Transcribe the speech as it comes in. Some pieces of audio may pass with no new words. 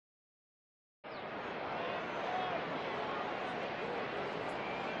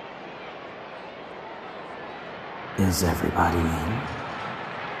Is everybody in?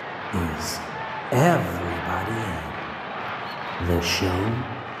 Is everybody in? The show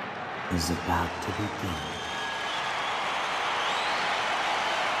is about to begin.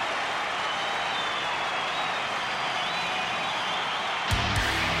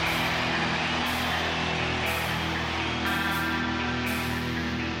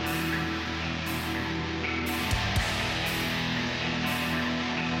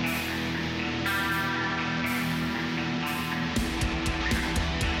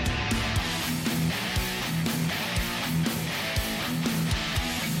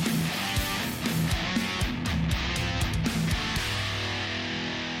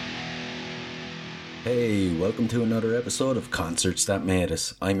 Hey, welcome to another episode of Concerts That Made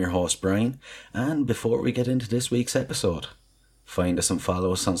Us. I'm your host Brian, and before we get into this week's episode, find us and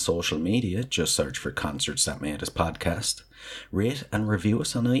follow us on social media. Just search for Concerts That Made Us podcast. Rate and review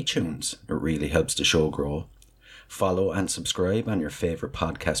us on iTunes. It really helps the show grow. Follow and subscribe on your favourite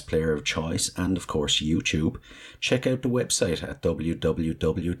podcast player of choice and, of course, YouTube. Check out the website at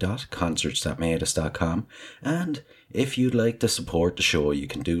www.concertsthatmadeus.com, and if you'd like to support the show, you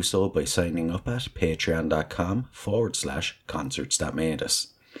can do so by signing up at patreon.com/concertsthatmadeus.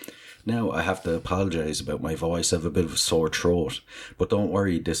 Now, I have to apologise about my voice. I have a bit of a sore throat, but don't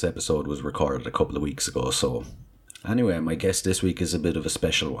worry, this episode was recorded a couple of weeks ago, so... Anyway, my guest this week is a bit of a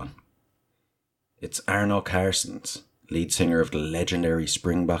special one. It's Arno Carstens, lead singer of the legendary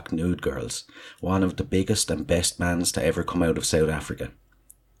Springbok Nude Girls, one of the biggest and best bands to ever come out of South Africa.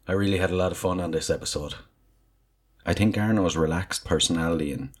 I really had a lot of fun on this episode. I think Arno's relaxed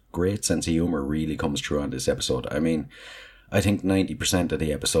personality and great sense of humour really comes through on this episode. I mean, I think 90% of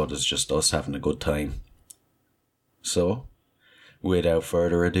the episode is just us having a good time. So, without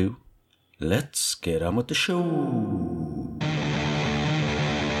further ado, let's get on with the show.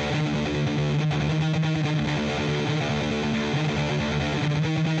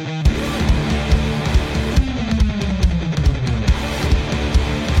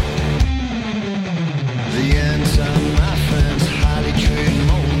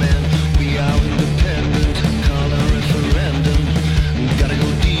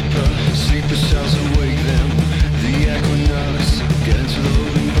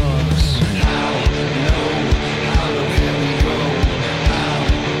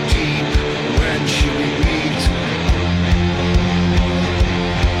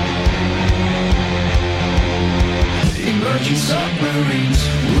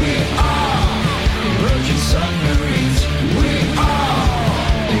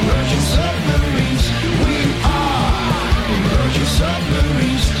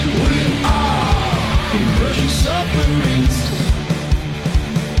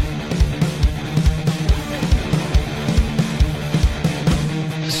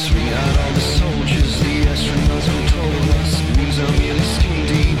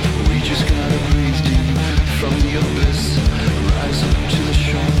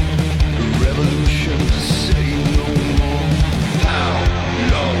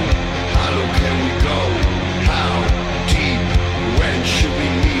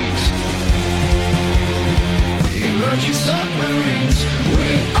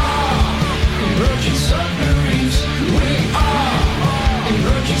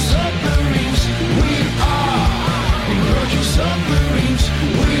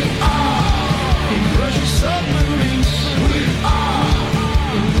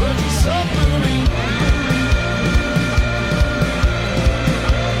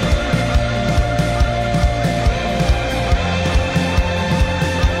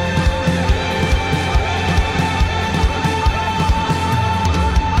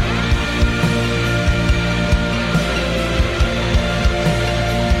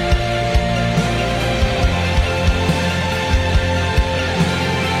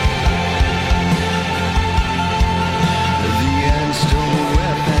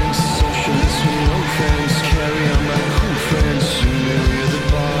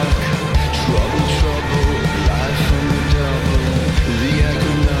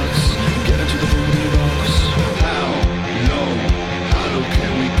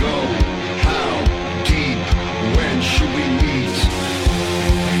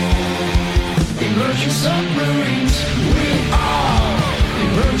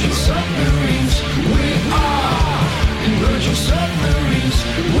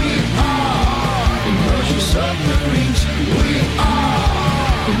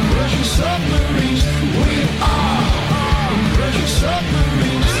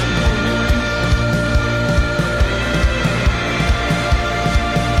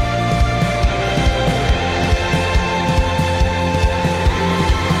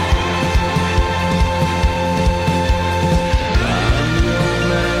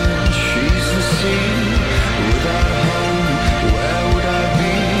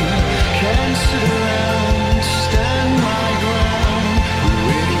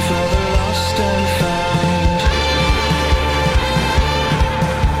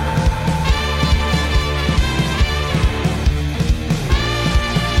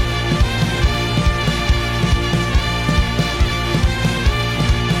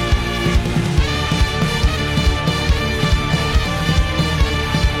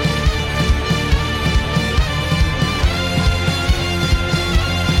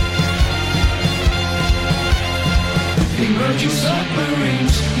 emerging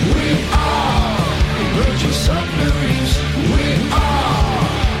submarines. We are emerging submarines. We are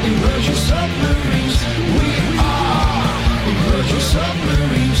emerging submarines. We are emerging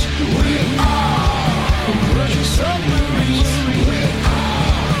submarines. We are emerging submarines. We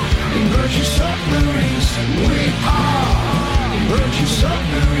are emerging submarines. We are emerging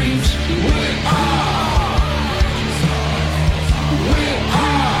submarines. We are. We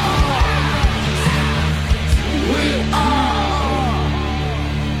are.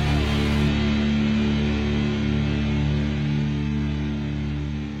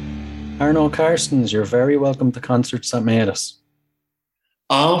 Arno Carstens, you're very welcome to Concerts That Made Us.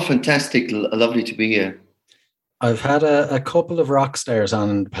 Oh, fantastic. Lovely to be here. I've had a couple of rock stars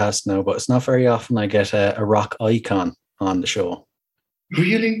on in the past now, but it's not very often I get a rock icon on the show.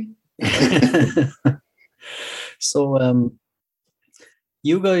 Really? So,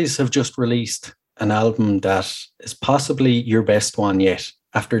 you guys have just released an album that is possibly your best one yet.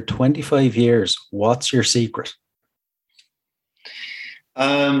 After 25 years, what's your secret?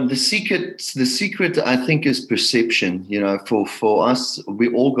 The secret, I think, is perception. You know, for us,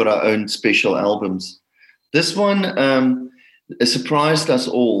 we all got our own special albums. This one surprised us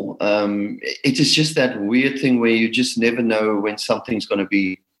all. It is just that weird thing where you just never know when something's going to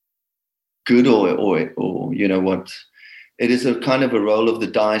be good or you know what. It is a kind of a roll of the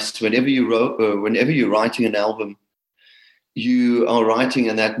dice. Whenever you're writing an album, you are writing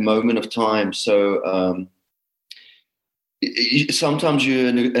in that moment of time. So sometimes you're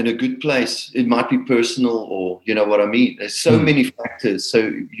in a good place. It might be personal, or you know what I mean. There's so many factors,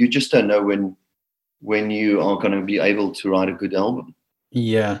 so you just don't know when you are going to be able to write a good album.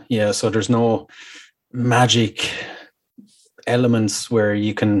 Yeah. So there's no magic elements where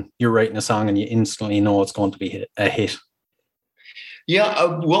you're writing a song and you instantly know it's going to be a hit.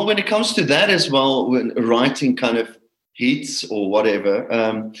 Yeah, well, when it comes to that as well, when writing kind of hits or whatever,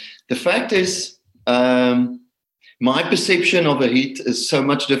 the fact is, my perception of a hit is so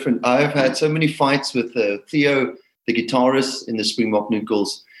much different. I've had so many fights with Theo, the guitarist in the Springbok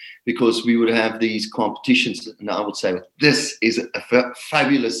Noodles, because we would have these competitions, and I would say, "This is a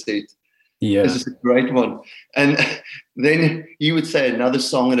fabulous hit. Yeah, this is a great one." And then he would say another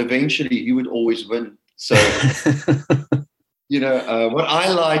song, and eventually he would always win. So. You know, what I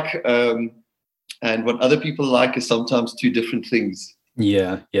like and what other people like is sometimes two different things.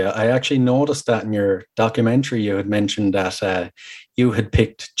 Yeah. I actually noticed that in your documentary. You had mentioned that you had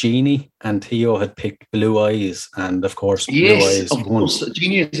picked Genie and Theo had picked Blue Eyes. And of course, Blue Eyes of won. course.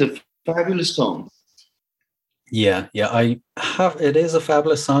 Genie is a fabulous song. Yeah. It is a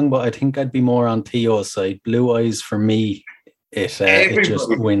fabulous song, but I think I'd be more on Theo's side. Blue Eyes, for me, it just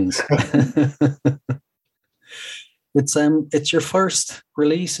wins. It's your first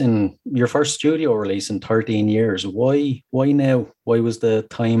studio release in 13 years. Why now? Why was the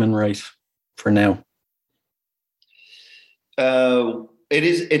timing right for now?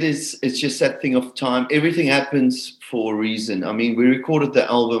 It's just that thing of time. Everything happens for a reason. I mean, we recorded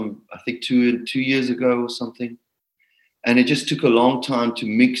the album, I think 2 years ago or something. And it just took a long time to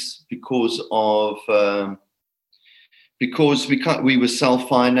mix because we were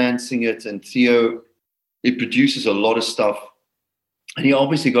self-financing it, and Theo, it produces a lot of stuff, and he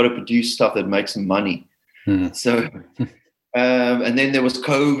obviously got to produce stuff that makes him money. So, and then there was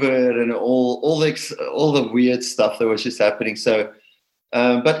COVID and all the weird stuff that was just happening. So,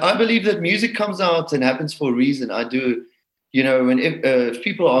 but I believe that music comes out and happens for a reason. I do, you know, and if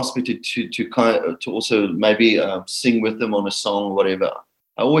people ask me to also maybe sing with them on a song or whatever,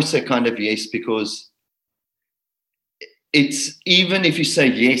 I always say kind of yes, because it's, even if you say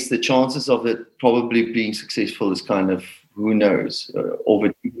yes, the chances of it probably being successful is kind of, who knows, of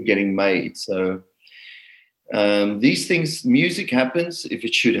it getting made. So these things, music happens if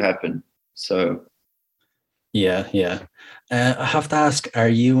it should happen. So yeah. I have to ask, are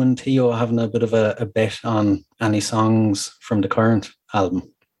you and Theo having a bit of a bet on any songs from the current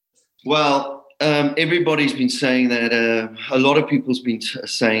album? Well, everybody's been saying that. A lot of people's been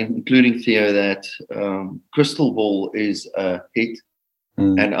saying, including Theo, that Crystal Ball is a hit.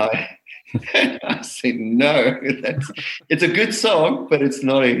 And I said, no, it's a good song, but it's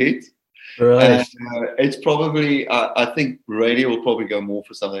not a hit. Right. It's probably, I think radio will probably go more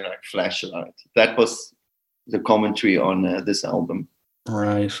for something like Flashlight. That was the commentary on this album.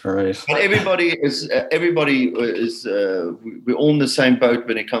 Right. But everybody is we're all in the same boat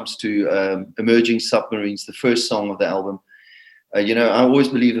when it comes to Emerging Submarines, the first song of the album. You know, I always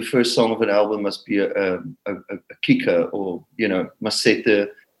believe the first song of an album must be a kicker, or, you know, must set a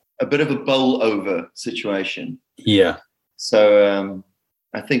bit of a bowl over situation. Yeah. So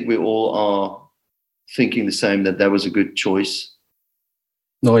I think we all are thinking the same, that was a good choice.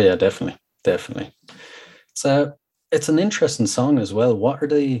 Oh yeah, definitely. It's an interesting song as well.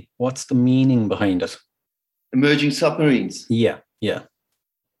 What's the meaning behind it? Emerging Submarines. Yeah.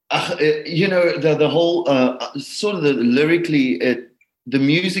 The whole sort of the lyrically, the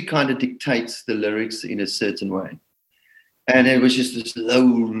music kind of dictates the lyrics in a certain way. And it was just this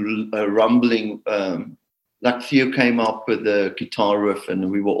low rumbling, like Theo came up with the guitar riff and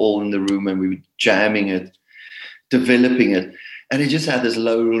we were all in the room and we were jamming it, developing it. And it just had this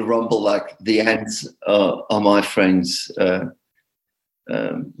low rumble, like the ants are my friends.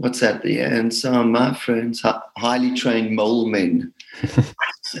 What's that? The ants are my friends, highly trained mole men.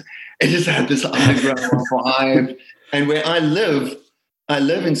 It just had this underground vibe. And where I live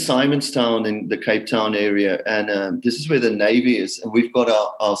in Simonstown in the Cape Town area. And this is where the Navy is. And we've got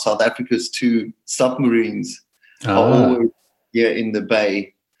our South Africa's 2 submarines are always here in the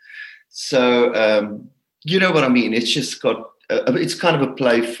bay. So, you know what I mean? It's just got, it's kind of a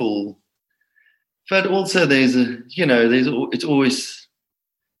playful, but also there's always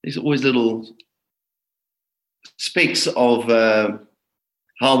little specks of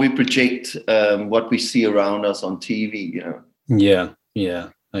how we project what we see around us on TV, you know. Yeah,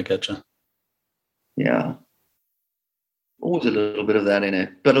 I getcha. Yeah. Always a little bit of that in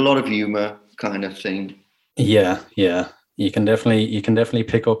it, but a lot of humor kind of thing. Yeah. You can definitely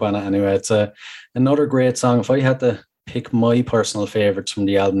pick up on it anyway. It's another great song. If I had to pick my personal favorites from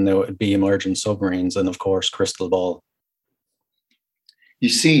the album now, it'd be Emerging Submarines and of course Crystal Ball. You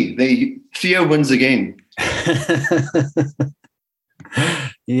see, Theo wins again.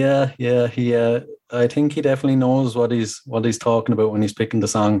 Yeah. He I think he definitely knows what he's talking about when he's picking the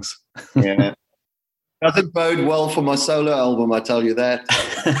songs. Yeah. Doesn't bode well for my solo album, I tell you that.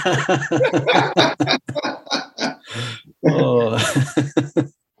 Oh.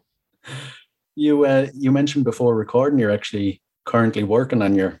 You mentioned before recording you're actually currently working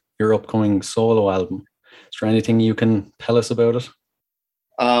on your upcoming solo album. Is there anything you can tell us about it?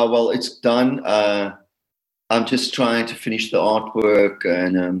 Well, it's done. I'm just trying to finish the artwork,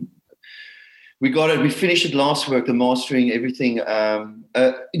 and we finished it last week, the mastering, everything.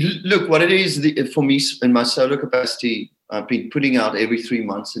 Look, what it is for me in my solo capacity, I've been putting out every 3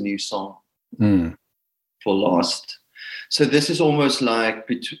 months a new song for last. So this is almost like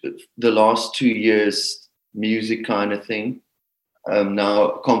the last 2 years music kind of thing.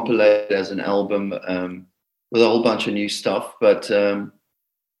 Now compiled as an album with a whole bunch of new stuff, but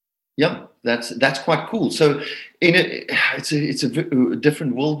yeah, that's quite cool. So it's a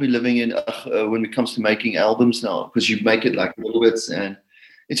different world we're living in when it comes to making albums now, because you make it like little bits, and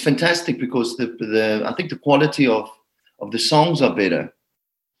it's fantastic because I think the quality of the songs are better.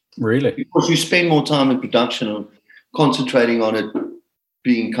 Really? Because you spend more time in production on concentrating on it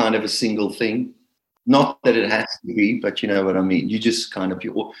being kind of a single thing. Not that it has to be, but you know what I mean. You just kind of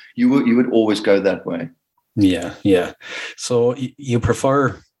you would always go that way. Yeah. So you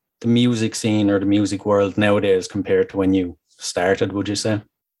prefer the music scene or the music world nowadays compared to when you started, would you say?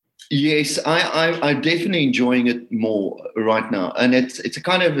 Yes, I'm definitely enjoying it more right now. And it's a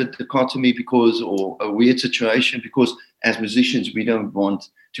kind of a dichotomy or a weird situation, because as musicians, we don't want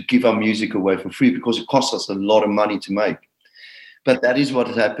to give our music away for free because it costs us a lot of money to make. But that is what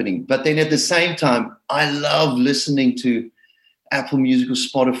is happening. But then at the same time, I love listening to Apple Music or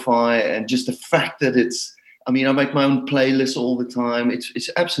Spotify, and just the fact that I make my own playlists all the time. It's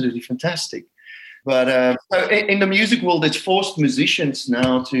absolutely fantastic. But so in the music world, it's forced musicians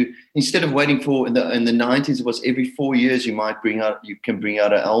now to, instead of waiting for in the 90s, it was every 4 years you can bring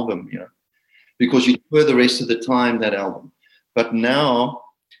out an album, you know, because you tour the rest of the time that album. But now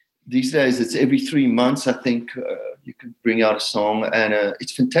these days it's every 3 months. I think you can bring out a song, and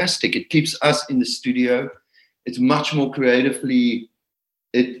it's fantastic. It keeps us in the studio. It's much more creatively.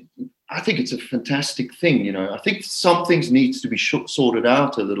 I think it's a fantastic thing, you know. I think some things needs to be sorted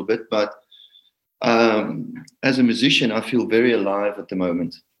out a little bit, but as a musician, I feel very alive at the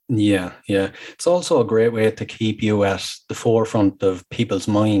moment. Yeah. It's also a great way to keep you at the forefront of people's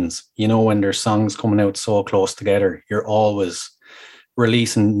minds. You know, when there's songs coming out so close together, you're always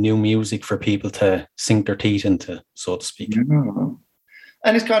releasing new music for people to sink their teeth into, so to speak. Yeah.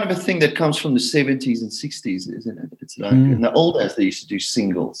 And it's kind of a thing that comes from the 70s and 60s, isn't it? It's like in the old days, they used to do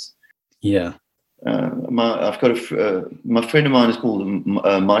singles. Yeah. I've got my friend of mine is called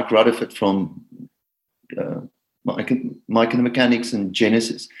Mike Rutherford from Mike and the Mechanics and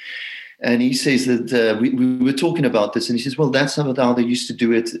Genesis. And he says that we were talking about this, and he says, well, that's not how they used to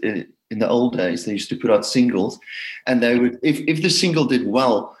do it in the old days. They used to put out singles, and they would, if the single did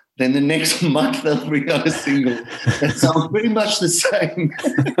well, then the next month they'll bring out a single that sounds pretty much the same.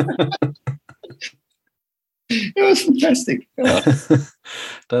 It was fantastic.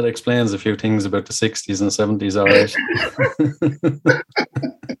 That explains a few things about the 60s and 70s, all right.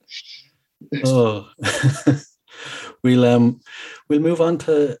 Oh. We'll move on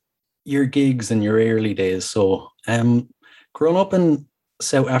to your gigs in your early days. So, growing up in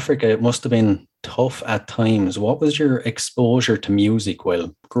South Africa, it must have been tough at times. What was your exposure to music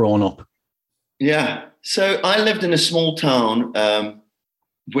while growing up? Yeah. So I lived in a small town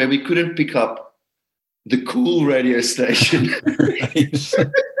where we couldn't pick up the cool radio station.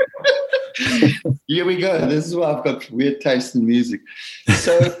 Here we go. This is why I've got weird taste in music.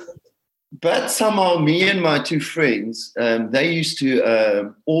 So, but somehow me and my two friends, they used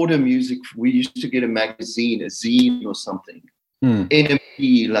to order music. We used to get a magazine, a zine or something,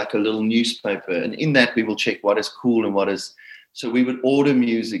 NME, like a little newspaper. And in that, we will check what is cool and what is. So we would order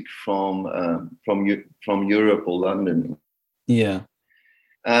music from Europe or London. Yeah.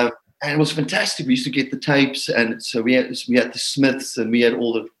 And it was fantastic. We used to get the tapes. And so we had the Smiths and we had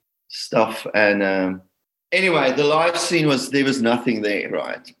all the stuff. And anyway, the live scene there was nothing there,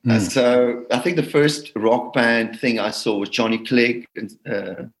 right? So I think the first rock band thing I saw was Johnny Clegg and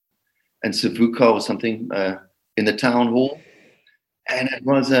Savuka or something in the town hall. And it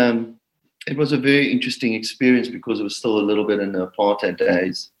was a very interesting experience because it was still a little bit in the apartheid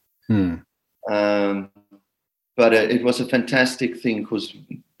days. But it was a fantastic thing because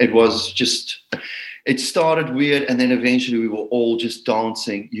it was just, it started weird and then eventually we were all just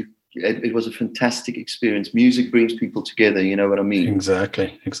dancing. It was a fantastic experience. Music brings people together, you know what I mean?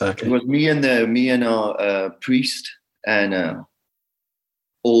 Exactly. It was me and our priest and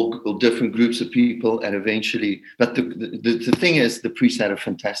all different groups of people, and eventually, but the thing is, the priest had a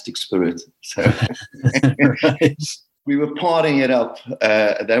fantastic spirit, so Right. we were partying it up.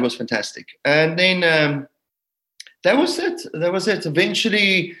 That was fantastic, and then that was it.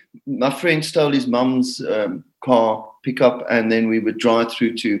 Eventually, my friend stole his mum's car pickup, and then we would drive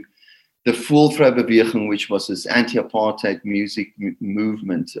through to the Voelvrouwbeweging, which was this anti-apartheid music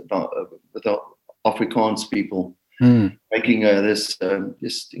movement with the Afrikaans people. Making this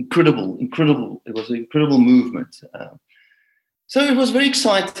incredible. It was an incredible movement. So it was very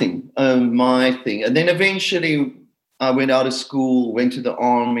exciting, my thing. And then eventually I went out of school, went to the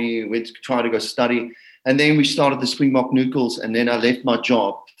army, went to try to go study. And then we started the Springbok Noodles. And then I left my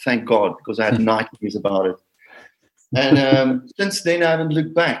job, thank God, because I had nightmares about it. And since then, I haven't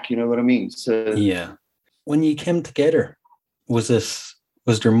looked back, you know what I mean? So yeah. When you came together, was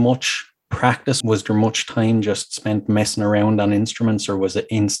there much practice? Was there much time just spent messing around on instruments, or was it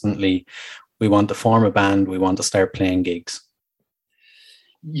instantly, we want to form a band, we want to start playing gigs?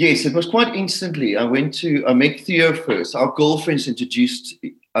 Yes, it was quite instantly. I met Theo first. Our girlfriends introduced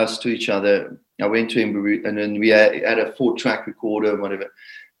us to each other. I went to him and then we had a 4-track recorder, whatever,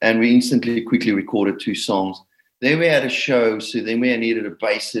 and we quickly recorded 2 songs. Then we had a show, so then we needed a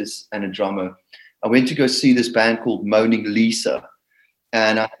bassist and a drummer. I went to go see this band called Moaning Lisa.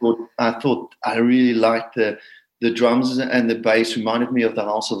 And I thought I really liked the drums and the bass. Reminded me of the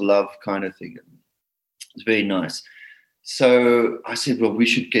House of Love kind of thing. It's very nice. So I said, well, we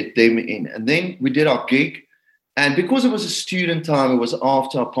should get them in. And then we did our gig. And because it was a student time, it was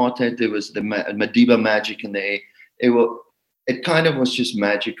after apartheid, there was the Madiba magic in there. It kind of was just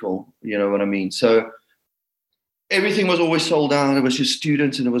magical, you know what I mean? So everything was always sold out. It was just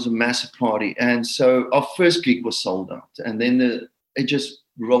students and it was a massive party. And so our first gig was sold out. And then it just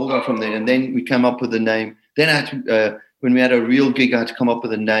rolled on from there. And then we came up with a name. Then I had to, when we had a real gig, I had to come up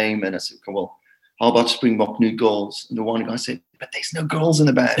with a name. And I said, okay, well, how about Springbok New Girls? And the one guy said, but there's no girls in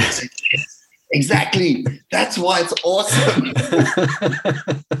the band. I said, yes, exactly. That's why it's awesome.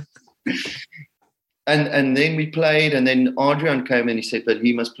 and then we played. And then Adrian came and he said, but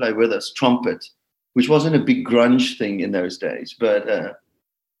he must play with us, trumpet, which wasn't a big grunge thing in those days. But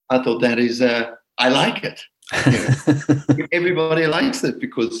I thought that is, I like it. You know, everybody likes it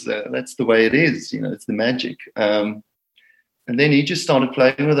because that's the way it is, you know, it's the magic. And then he just started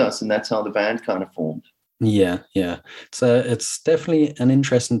playing with us, and that's how the band kind of formed. Yeah. It's definitely an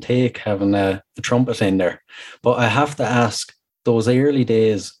interesting take having the trumpet in there. But I have to ask, those early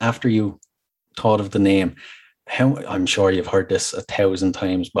days after you thought of the name, I'm sure you've heard this 1,000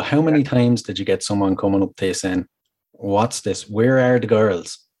 times, but how many times did you get someone coming up to you saying, what's this? Where are the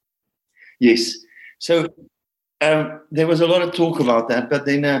girls? Yes. So there was a lot of talk about that, but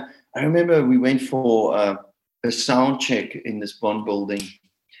then I remember we went for a sound check in this Bond building,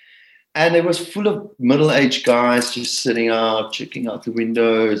 and it was full of middle-aged guys just sitting out, checking out the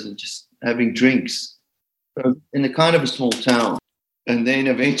windows and just having drinks in a kind of a small town. And then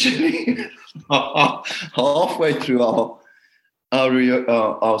eventually, halfway through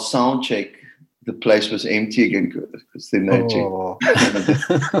our sound check, the place was empty again because then they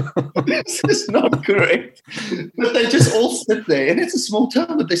this is not correct. But they just all sit there, and it's a small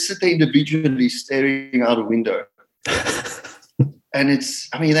town, but they sit there individually staring out a window. And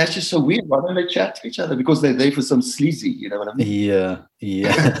that's just so weird. Why don't they chat to each other? Because they're there for some sleazy, you know what I mean?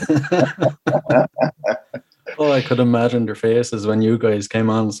 Yeah. Oh, I could imagine their faces when you guys came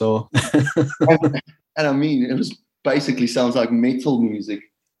on. So, and I mean, it was basically sounds like metal music.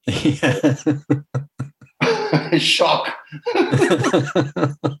 Yeah. Shock.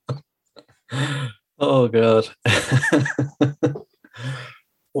 Oh God.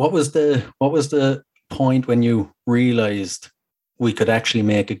 What was the point when you realized we could actually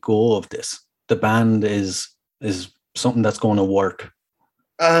make a go of this? The band is something that's going to work.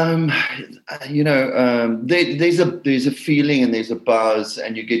 There's a feeling and there's a buzz,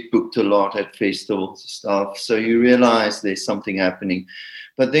 and you get booked a lot at festivals and stuff. So you realize there's something happening.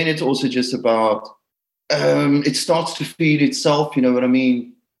 But then it's also just about, it starts to feed itself, you know what I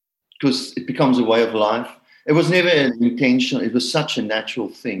mean? Because it becomes a way of life. It was never an intentional, it was such a natural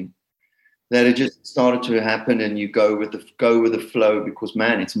thing that it just started to happen, and you go with the flow because,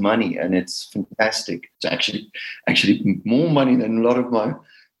 man, it's money and it's fantastic. It's actually more money than a lot of my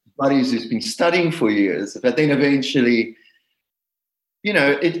buddies who's been studying for years. But then eventually,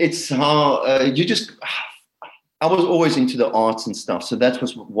 it's how you just... I was always into the arts and stuff, so that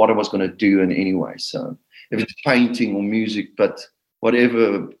was what I was going to do in any way. So if it's painting or music, but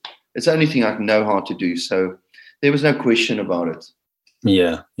whatever, it's the only thing I know how to do. So there was no question about it.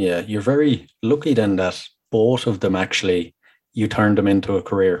 Yeah. You're very lucky then that both of them actually, you turned them into a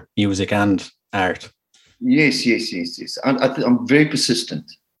career, music and art. Yes. I'm very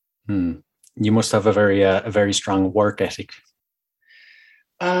persistent. You must have a very strong work ethic.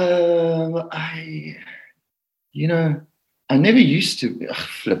 I never used to.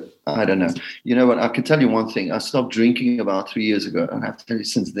 Flip. I don't know. You know what? I can tell you one thing. I stopped drinking about 3 years ago, and I have to tell you,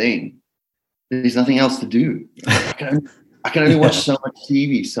 since then, there's nothing else to do. I can only watch so much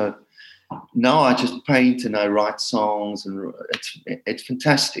TV. So now I just paint and I write songs, and it's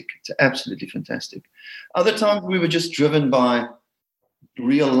fantastic. It's absolutely fantastic. Other times we were just driven by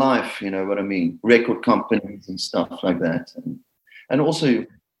real life. You know what I mean? Record companies and stuff like that, and also.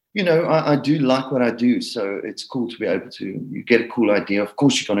 I do like what I do, so it's cool to be able to. You get a cool idea. Of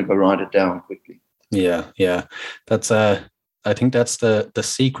course, you're going to go write it down quickly. Yeah. That's I think that's the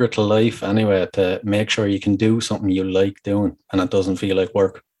secret to life, anyway. To make sure you can do something you like doing, and it doesn't feel like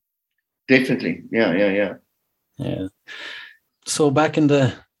work. Definitely, yeah. So back in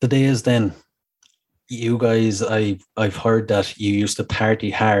the days, then, you guys, I've heard that you used to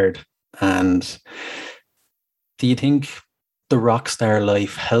party hard, and do you think the rock star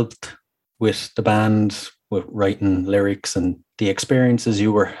life helped with the band, with writing lyrics, and the experiences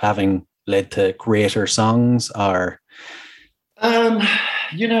you were having led to greater songs? Or when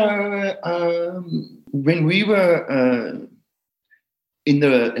we were in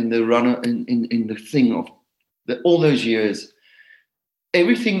the run in the thing of all those years,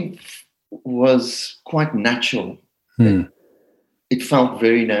 everything was quite natural. It felt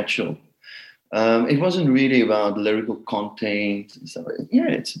very natural. It wasn't really about lyrical content. So,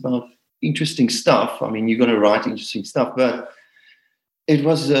 it's about interesting stuff. I mean, you're going to write interesting stuff, but it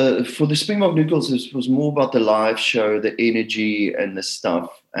was for the Springbok Noodles. It was more about the live show, the energy, and the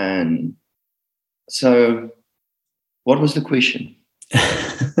stuff. And so, what was the question?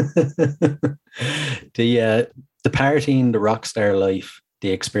 The partying, the rock star life, the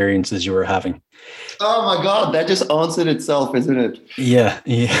experiences you were having. Oh my God, that just answered itself, isn't it? Yeah.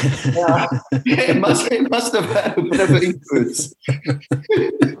 It must have had a bit of an influence.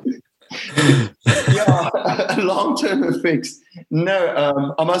 Long-term effects.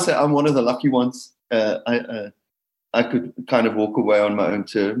 No, I must say I'm one of the lucky ones. I could kind of walk away on my own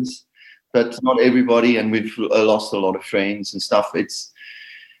terms, but not everybody, and we've lost a lot of friends and stuff.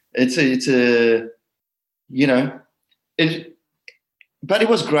 But it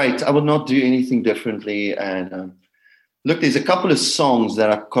was great. I would not do anything differently. And look, there's a couple of songs that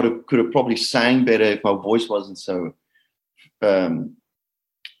I could have probably sang better if my voice wasn't so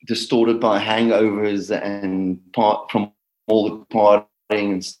distorted by hangovers and from all the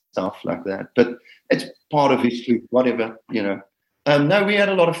partying and stuff like that. But it's part of history, whatever, No, we had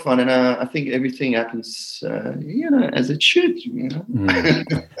a lot of fun, and I think everything happens, as it should.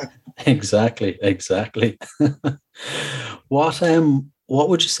 Exactly. What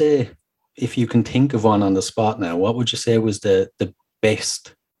would you say, if you can think of one on the spot now? What would you say was the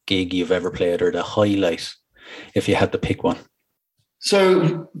best gig you've ever played, or the highlight, if you had to pick one?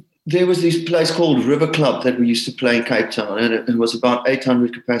 So there was this place called River Club that we used to play in Cape Town, and it was about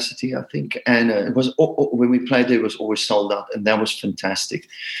 800 capacity, I think. And it was when we played there, it was always sold out, and that was fantastic.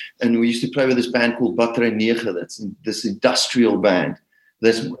 And we used to play with this band called Battery 9. That's this industrial band,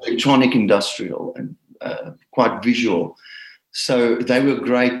 that's electronic industrial and quite visual. So they were a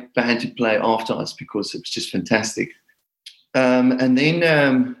great band to play after us because it was just fantastic. And then,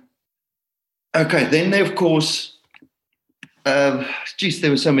 then they, of course.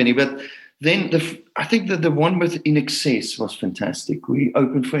 There were so many, but then I think that the one with In Excess was fantastic. We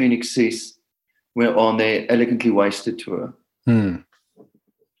opened for In Excess. We're on their Elegantly Wasted tour. It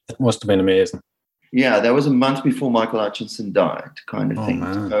must have been amazing. Yeah, that was a month before Michael Hutchinson died, kind of thing.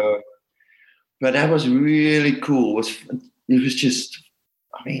 So, but that was really cool. It was just,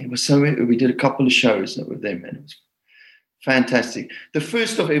 I mean, it was so. We did a couple of shows with them, and it was fantastic. The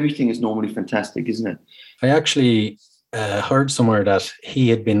first of everything is normally fantastic, isn't it? I actually heard somewhere that he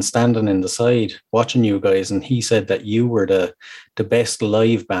had been standing in the side watching you guys, and he said that you were the best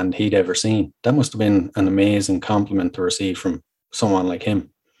live band he'd ever seen. That must have been an amazing compliment to receive from someone like him.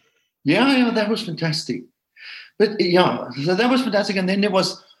 Yeah, that was fantastic. But yeah, so that was fantastic. And then there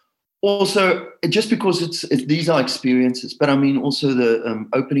was also, just because it's these are experiences, but I mean also the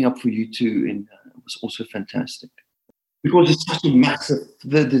opening up for U2 was also fantastic. Because it's such a massive,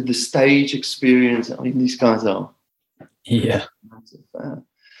 the stage experience. I mean, these guys are massive.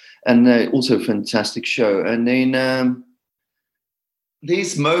 And also a fantastic show. And then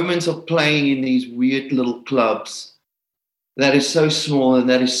these moments of playing in these weird little clubs that is so small and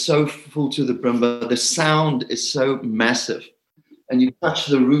that is so full to the brim, but the sound is so massive. And you touch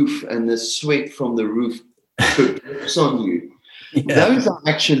the roof and the sweat from the roof drips on you. Yeah. Those are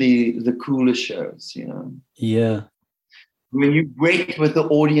actually the coolest shows, you know. Yeah. When you wet with the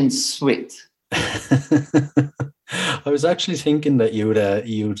audience sweat. I was actually thinking that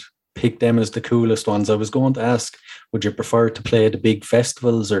you'd pick them as the coolest ones. I was going to ask, would you prefer to play at the big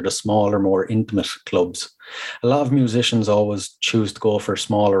festivals or the smaller, more intimate clubs? A lot of musicians always choose to go for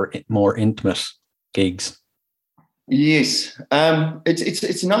smaller, more intimate gigs. Yes,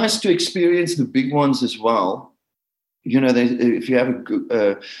 it's nice to experience the big ones as well. You know, if you have a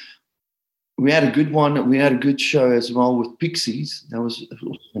good, we had a good one. We had a good show as well with Pixies. That was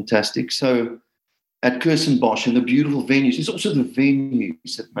fantastic. So at Kirstenbosch and the beautiful venues, it's also the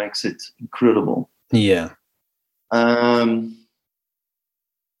venues that makes it incredible. Yeah.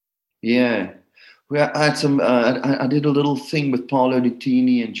 Yeah. I had some. I did a little thing with Paolo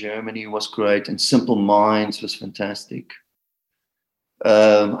Nutini in Germany. It was great, and Simple Minds was fantastic.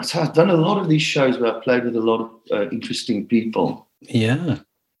 So I've done a lot of these shows where I played with a lot of interesting people. Yeah,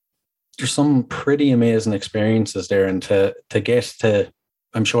 there's some pretty amazing experiences there, and to get to,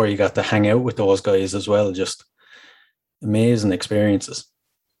 I'm sure you got to hang out with those guys as well. Just amazing experiences.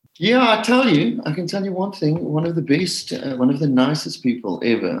 Yeah, I can tell you one thing. One of the best, one of the nicest people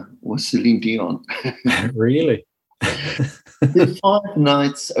ever was Celine Dion. Really? The 5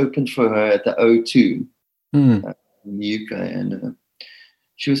 nights opened for her at the O2 in the UK, and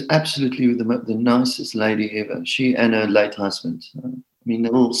she was absolutely the nicest lady ever. She and her late husband. I mean, they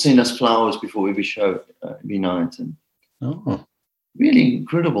will send us flowers before every show, every night, and really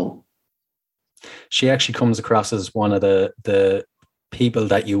incredible. She actually comes across as one of the people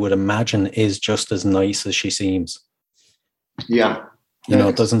that you would imagine is just as nice as she seems. Yeah. You know,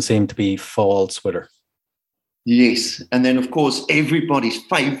 it doesn't seem to be false with her. Yes. And then, of course, everybody's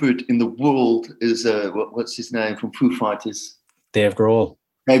favorite in the world is, what's his name from Foo Fighters? Dave Grohl.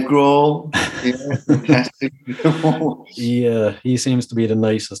 Dave Grohl. Yeah, fantastic. Yeah, he seems to be the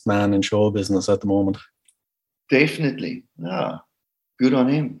nicest man in show business at the moment. Definitely. Ah, good on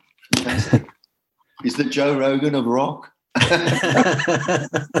him. Fantastic. He's the Joe Rogan of rock.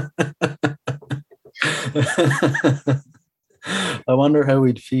 I wonder how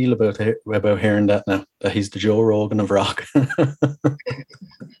he'd feel about hearing that now, that he's the Joe Rogan of rock.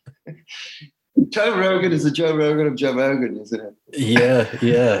 Joe Rogan is the Joe Rogan of Joe Rogan, isn't it?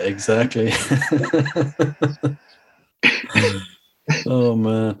 Yeah, exactly. Oh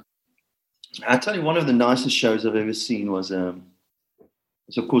man, I tell you, one of the nicest shows I've ever seen was of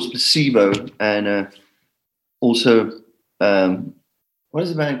course Placebo, and also what is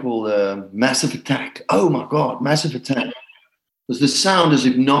the band called? Massive Attack. Oh my God, Massive Attack. Because the sound is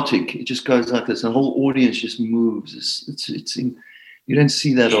hypnotic. It just goes like this. The whole audience just moves. It's you don't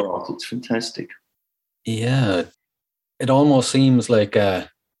see that a lot. It's fantastic. Yeah. It almost seems like,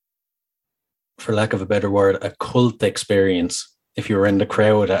 for lack of a better word, a cult experience if you were in the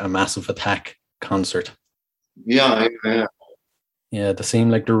crowd at a Massive Attack concert. Yeah. Yeah, they seem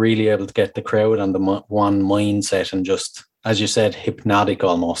like they're really able to get the crowd on the one mindset and just as you said, hypnotic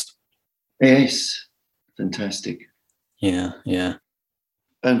almost. Yes, fantastic. Yeah, yeah.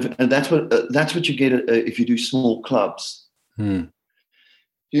 And that's what you get if you do small clubs. Hmm.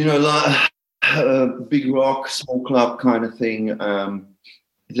 You know, like big rock, small club kind of thing.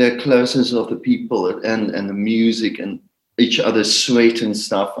 The closest of the people and the music and each other's sweat and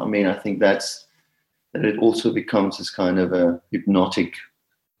stuff. I mean, I think that it also becomes this kind of a hypnotic.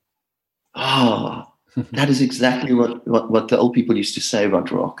 That is exactly what the old people used to say about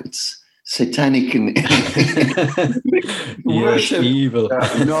rock. It's satanic and worship, evil.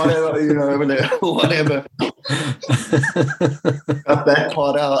 Whatever. Cut that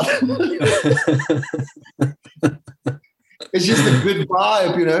part out. It's just a good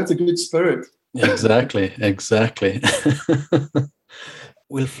vibe, it's a good spirit. Exactly.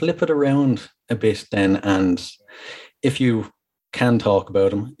 We'll flip it around a bit then, and if you can talk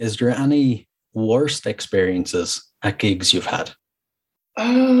about them, is there any worst experiences at gigs you've had?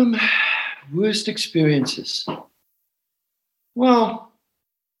 Worst experiences. Well,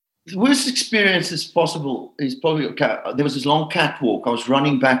 the worst experience is probably there was this long catwalk. I was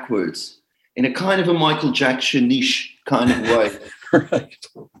running backwards in a kind of a Michael Jackson-ish kind of way. Right.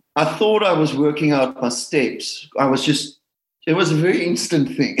 I thought I was working out my steps. It was a very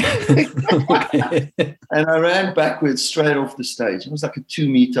instant thing. Okay. And I ran backwards straight off the stage. It was like a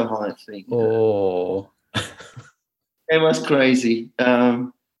 2-meter high thing. Oh. It was crazy.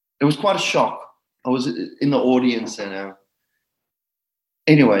 It was quite a shock. I was in the audience and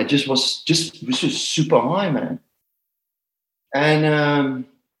anyway, it was just super high, man. And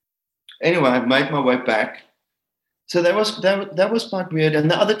anyway, I made my way back. So that was quite weird. And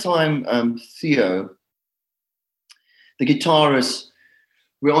the other time, Theo, the guitarist,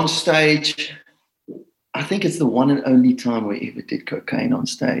 we're on stage. I think it's the one and only time we ever did cocaine on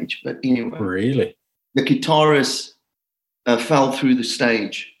stage. But anyway, Really? the guitarist fell through the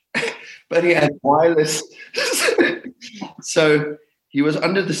stage, but he had wireless. So he was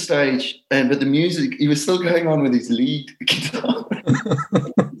under the stage, but the music, he was still going on with his lead guitar.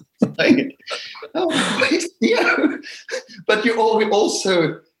 But we're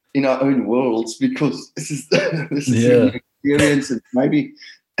also in our own worlds because this is a new experience and maybe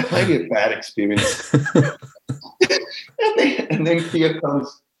a bad experience. and then Theo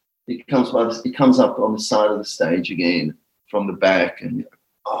comes up on the side of the stage again from the back, and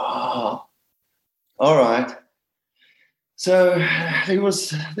all right. So there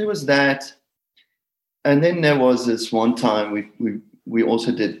was that, and then there was this one time we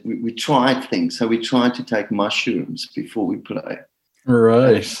also we tried things. So we tried to take mushrooms before we play.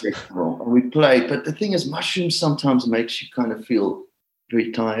 Right. And we played, but the thing is, mushrooms sometimes makes you kind of feel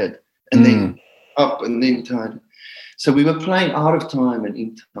very tired, and then up and then tired. So we were playing out of time and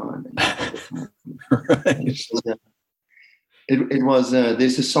in time. Right. It was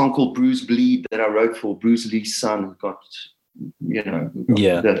there's a song called Bruce Bleed that I wrote for Bruce Lee's son who got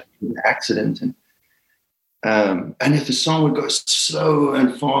the accident, and if the song would go slow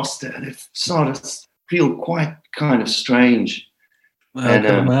and faster, and it started to feel quite kind of strange. Well, I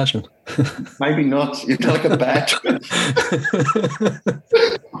can imagine. Maybe not. You're like a bat.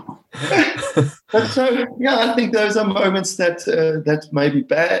 But so I think those are moments that may be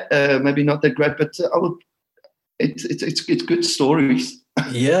bad, maybe not that great, but it's good stories.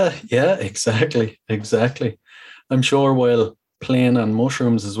 Yeah, exactly. I'm sure while playing on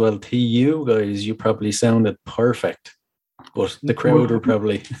mushrooms as well, to you guys, you probably sounded perfect, but the crowd were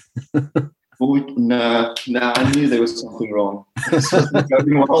probably. No, I knew there was something wrong. This wasn't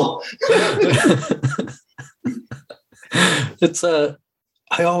going well.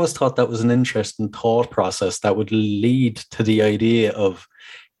 I always thought that was an interesting thought process that would lead to the idea of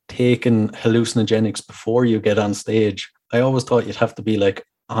taking hallucinogenics before you get on stage. I always thought you'd have to be like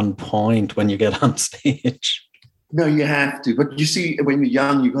on point when you get on stage. No, you have to. But you see, when you're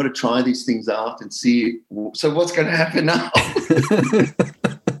young, you've got to try these things out and see. So what's going to happen now?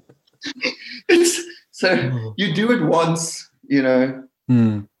 So you do it once,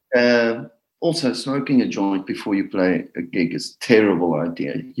 Also, smoking a joint before you play a gig is a terrible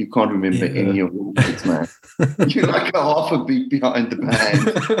idea. You can't remember any of the words, man. You're like a half a beat behind the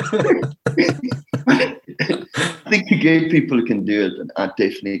band. I think the gay people can do it, but I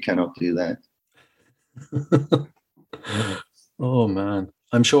definitely cannot do that. Oh, man.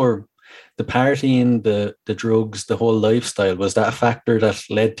 I'm sure the partying, the drugs, the whole lifestyle, was that a factor that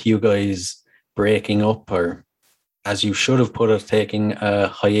led to you guys breaking up, or, as you should have put it, taking a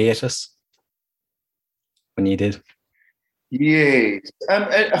hiatus when you did? Yes. No,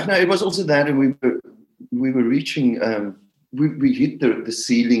 it was also that, and we were reaching, we hit the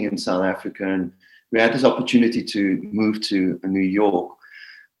ceiling in South Africa, and we had this opportunity to move to New York,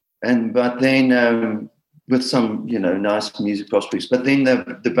 but then with some nice music prospects. But then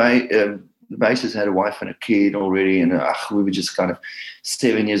the bassist had a wife and a kid already, and we were just kind of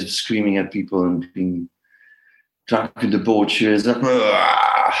 7 years of screaming at people and being drunk and debaucherous.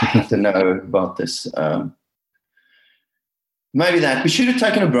 I don't know about this. Maybe that. We should have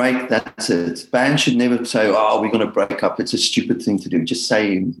taken a break. That's it. Bands should never say, we're going to break up. It's a stupid thing to do. Just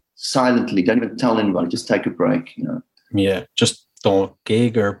say silently. Don't even tell anybody. Just take a break, Yeah, just don't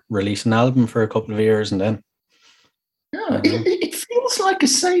gig or release an album for a couple of years and then. Yeah, it feels like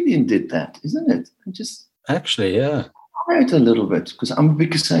Kasabian did that, isn't it? Actually, yeah. It a little bit because I'm a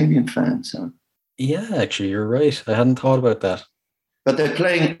big Kasabian fan. So yeah, actually, you're right. I hadn't thought about that. But they're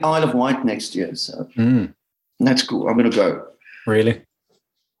playing Isle of Wight next year, so that's cool. I'm going to go. Really?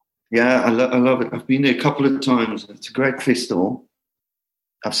 Yeah, I love it. I've been there a couple of times. It's a great festival.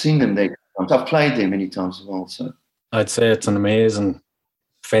 I've seen them there. I've played there many times as well. So I'd say it's an amazing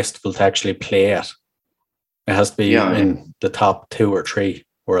festival to actually play at. It has to be in the top 2 or 3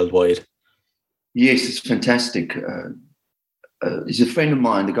 worldwide. Yes, it's fantastic. He's a friend of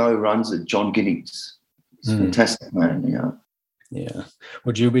mine, the guy who runs it, John Giddings. He's a fantastic man, Yeah.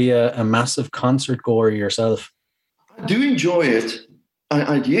 Would you be a massive concert goer yourself? I do enjoy it.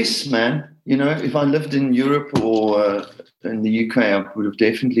 Yes, man. If I lived in Europe or in the UK, I would have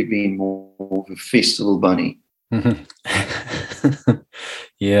definitely been more of a festival bunny.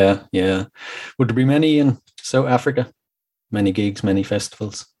 Yeah. Would there be many in South Africa? Many gigs, many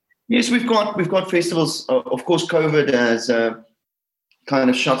festivals? Yes, we've got festivals. Of course, COVID has kind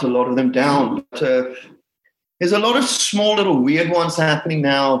of shut a lot of them down. But there's a lot of small little weird ones happening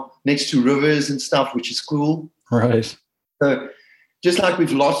now next to rivers and stuff, which is cool. Right. So just like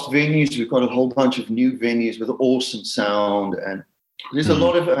we've lost venues, we've got a whole bunch of new venues with awesome sound, and there's a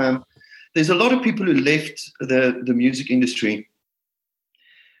lot of people who left the music industry.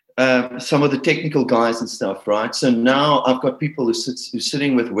 Some of the technical guys and stuff, right? So now I've got people who's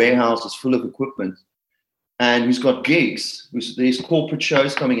sitting with warehouses full of equipment, and who's got gigs. There's corporate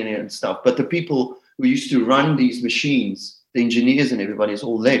shows coming in here and stuff. But the people who used to run these machines, the engineers and everybody, has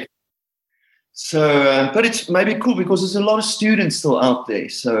all left. So, but it's maybe cool because there's a lot of students still out there.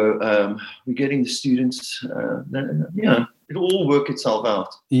 So we're getting the students. It'll all work itself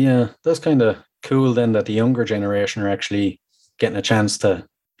out. Yeah, that's kind of cool then that the younger generation are actually getting a chance to,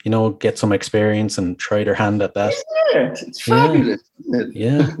 get some experience and try their hand at that. Yeah, it's fabulous. Isn't it?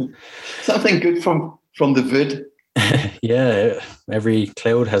 Yeah. Something good from the vid. Yeah, every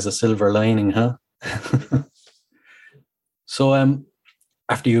cloud has a silver lining, huh? So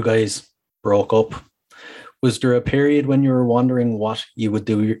after you guys broke up, was there a period when you were wondering what you would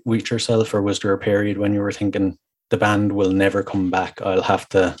do with yourself, or was there a period when you were thinking the band will never come back, I'll have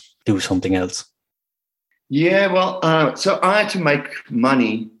to do something else? Yeah, well, so I had to make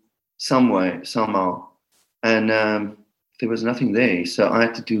money somehow, and there was nothing there, so I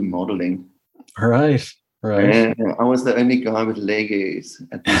had to do modeling. Right. Yeah, I was the only guy with leg hairs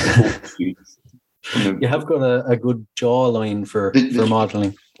at these shoots. You have got a good jawline for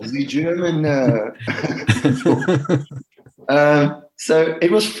modeling. The German. So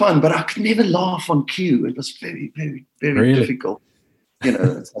it was fun, but I could never laugh on cue. It was very, very, very really? difficult.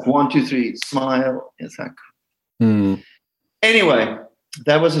 It's like 1, 2, 3, smile. It's like. Anyway,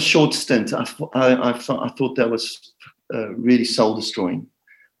 that was a short stint. I thought that was really soul destroying,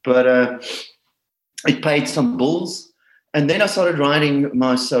 but it paid some bills. And then I started writing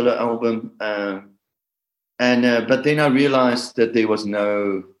my solo album, but then I realized that there was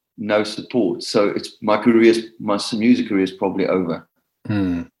no support. So it's my music career is probably over.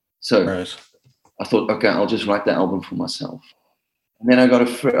 So right. I thought, okay, I'll just write the album for myself. And then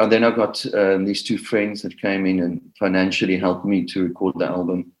I got these 2 friends that came in and financially helped me to record the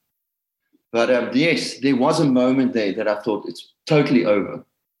album. But yes, there was a moment there that I thought it's totally over,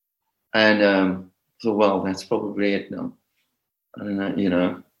 and so well, that's probably it now. I don't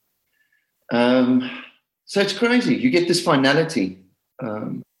know, so it's crazy. You get this finality.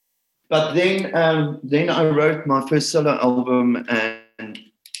 But then I wrote my first solo album, and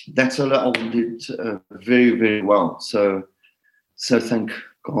that solo album did very, very well. So thank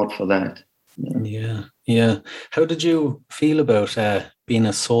God for that. Yeah. How did you feel about being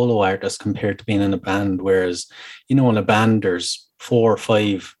a solo artist compared to being in a band? Whereas, in a band, there's 4,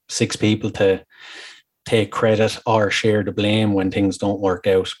 5, 6 people to take credit or share the blame when things don't work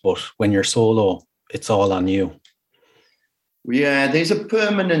out. But when you're solo, it's all on you. Yeah, there's a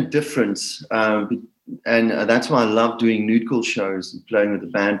permanent difference. And that's why I love doing Nude Cool shows and playing with the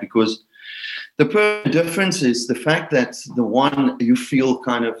band, because the permanent difference is the fact that the one you feel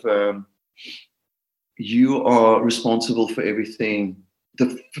kind of you are responsible for everything.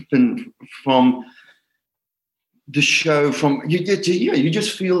 From the show, from you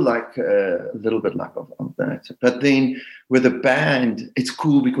just feel like a little bit like of that. But then with a band, it's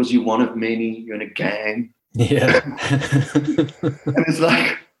cool because you're one of many. You're in a gang. Yeah. And it's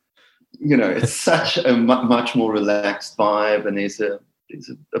like, it's such a much more relaxed vibe, and there's a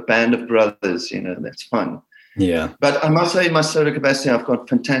band of brothers, that's fun. Yeah. But I must say, in my solo capacity, I've got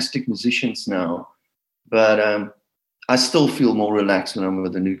fantastic musicians now, but I still feel more relaxed when I'm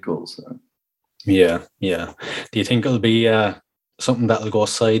with the Nude Girls. So. Yeah. Do you think it'll be something that'll go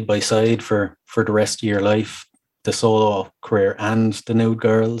side by side for the rest of your life, the solo career and the Nude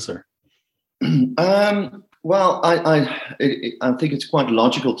Girls, or? Well, I think it's quite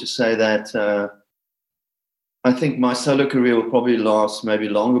logical to say that I think my solo career will probably last maybe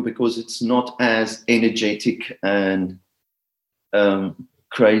longer because it's not as energetic and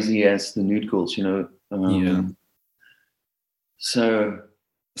crazy as the Nude Girls, Yeah. So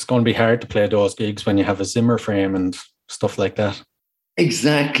it's going to be hard to play those gigs when you have a Zimmer frame and stuff like that.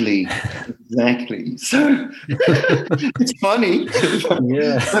 Exactly. So it's funny.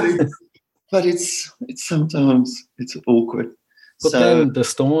 Yeah. But it's sometimes it's awkward. But then the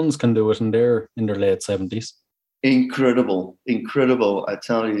Stones can do it in their late 70s. Incredible, I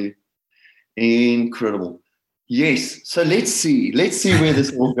tell you, incredible. Yes. So let's see where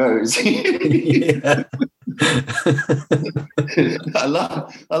this all goes. Yeah. I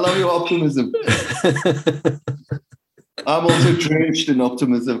love your optimism. I'm also drenched in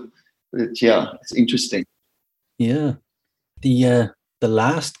optimism. But yeah, it's interesting. Yeah. The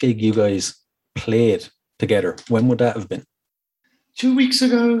last gig you guys played together, when would that have been? 2 weeks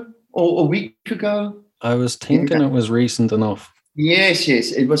ago or a week ago. I was thinking it was recent enough. Yes,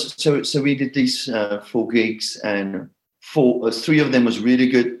 it was. So we did these 4 gigs, and 3 of them was really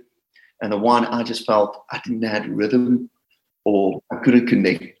good, and the one I just felt I didn't have rhythm or I couldn't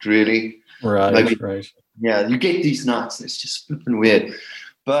connect really. Right. Yeah, you get these nights. It's just flipping weird.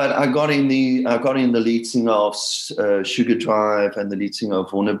 But I got in the lead singer of Sugar Drive and the lead singer of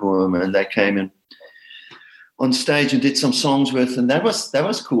Wonderboom, and they came in on stage and did some songs with, and that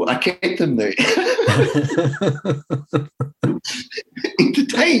was cool. I kept them there.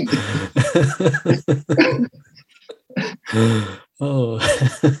 Entertained. Oh.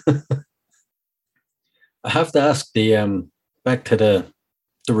 I have to ask back to the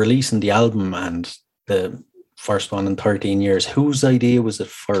release and the album and the first one in 13 years. Whose idea was it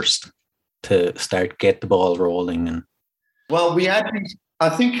first to get the ball rolling? And well, I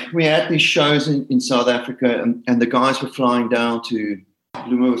think we had these shows in South Africa, and the guys were flying down to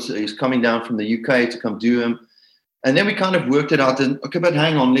Bloemer. He's coming down from the UK to come do them. And then we kind of worked it out. And okay, but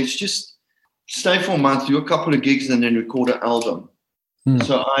hang on, let's just stay for a month, do a couple of gigs, and then record an album.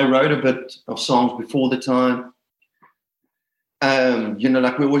 So I wrote a bit of songs before the time.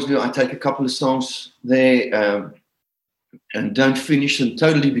 Like we always do, I take a couple of songs there and don't finish them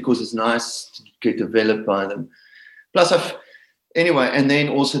totally because it's nice to get developed by them. Plus, and then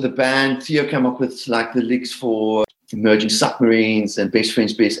also the band, Theo came up with like the licks for Emerging Submarines and Best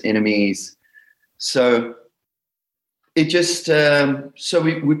Friends, Best Enemies. So it just, so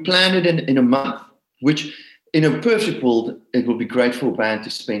we planned it in a month, which in a perfect world, it would be great for a band to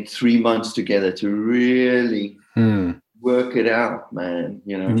spend 3 months together to really work it out, man,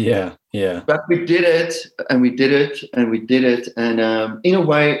 Yeah. But we did it, and we did it, and we did it. And in a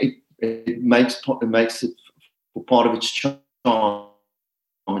way, it makes it for part of its charm.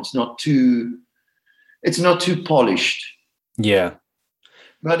 It's not too polished. Yeah.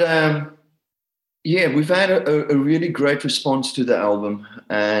 But we've had a really great response to the album,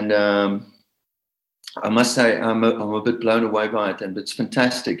 and I must say I'm a bit blown away by it, and it's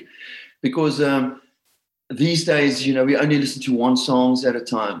fantastic because these days, we only listen to one songs at a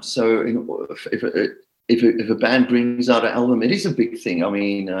time. So if a band brings out an album, it is a big thing. I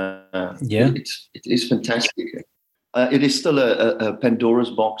mean, it is fantastic. It is still a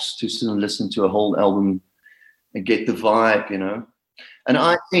Pandora's box to still listen to a whole album and get the vibe, And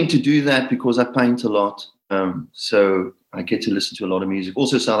I tend to do that because I paint a lot. So I get to listen to a lot of music.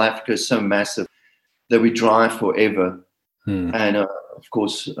 Also, South Africa is so massive that we drive forever. And of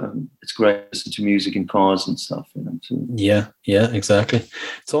course, it's great to listen to music in cars and stuff. Too. Yeah, exactly.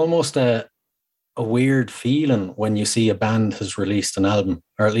 It's almost a weird feeling when you see a band has released an album,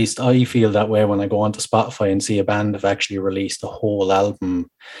 or at least I feel that way when I go onto Spotify and see a band have actually released a whole album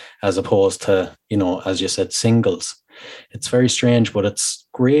as opposed to, as you said, singles. It's very strange, but it's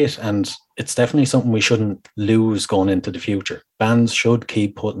great, and it's definitely something we shouldn't lose going into the future. Bands should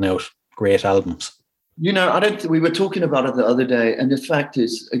keep putting out great albums. I don't. We were talking about it the other day, and the fact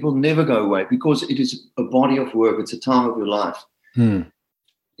is, it will never go away because it is a body of work. It's a time of your life.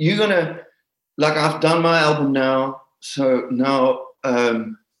 You're gonna, like, I've done my album now, so now,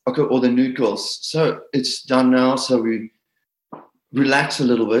 okay, or the Noodles. So it's done now. So we relax a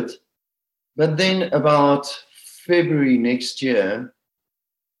little bit, but then about February next year,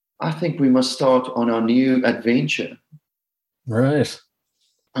 I think we must start on our new adventure. Right.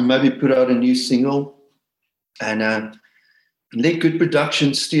 And maybe put out a new single. And let good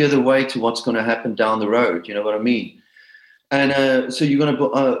production steer the way to what's going to happen down the road. You know what I mean? And so you're going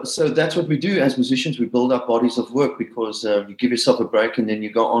to. So that's what we do as musicians. We build up bodies of work because you give yourself a break and then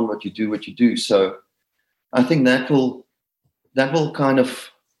you go on what you do. So I think that will kind of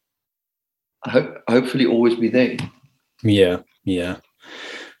hopefully always be there. Yeah.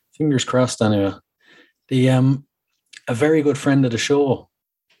 Fingers crossed. Anyway, a very good friend of the show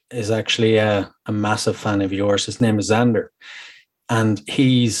is actually a massive fan of yours. His name is Xander, and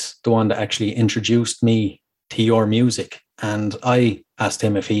he's the one that actually introduced me to your music. And I asked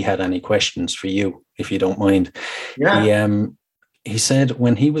him if he had any questions for you, if you don't mind. Yeah. He said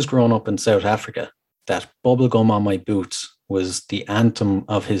when he was growing up in South Africa, that Bubblegum on My Boots was the anthem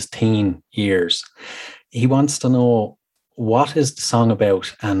of his teen years. He wants to know, what is the song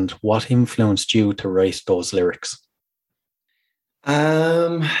about and what influenced you to write those lyrics?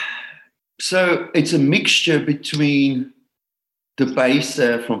 So it's a mixture between the bass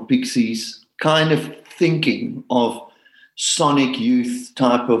from Pixies, kind of thinking of Sonic Youth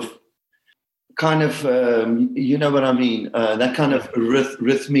type of, kind of, you know what I mean? That kind of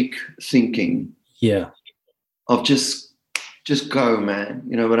rhythmic thinking. Yeah. Of just go, man.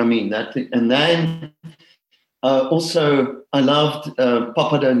 You know what I mean? That thing. And then also, I loved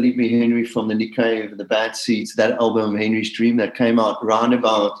Papa Don't Leave Me Henry from the Nick Cave, the Bad Seeds, that album, Henry's Dream, that came out round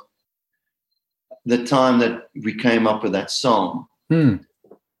about the time that we came up with that song. And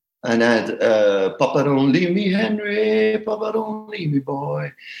I had Papa Don't Leave Me Henry, Papa Don't Leave Me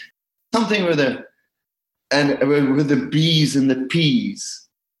Boy. Something with the B's and the P's.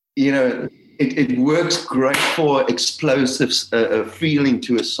 You know, it works great for explosive feeling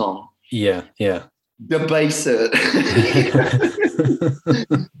to a song. Yeah. The bass.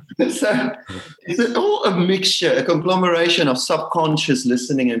 So it's all a mixture, a conglomeration of subconscious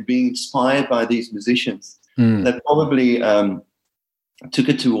listening and being inspired by these musicians that probably took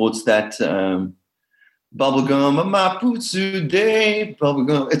it towards that bubblegum, Maputsu Day,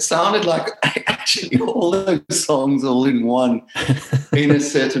 bubblegum. It sounded like actually all those songs all in one, in a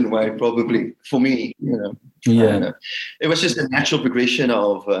certain way, probably for me, you know. Yeah, it was just a natural progression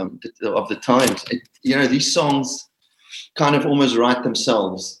of the times. These songs kind of almost write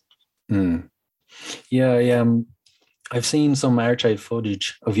themselves. Yeah. I've seen some archive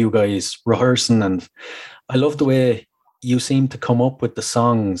footage of you guys rehearsing, and I love the way you seem to come up with the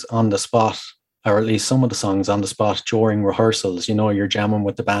songs on the spot, or at least some of the songs on the spot during rehearsals. You know, you're jamming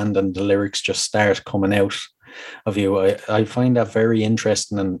with the band and the lyrics just start coming out of you. I find that very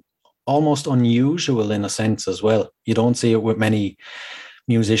interesting and almost unusual in a sense as well. You don't see it with many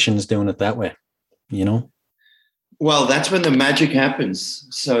musicians doing it that way, you know? Well, that's when the magic happens.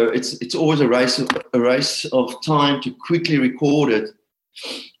 So it's always a race of time to quickly record it.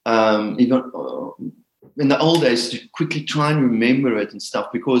 Even in the old days, to quickly try and remember it and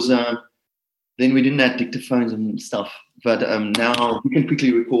stuff, because then we didn't have dictaphones and stuff. But now we can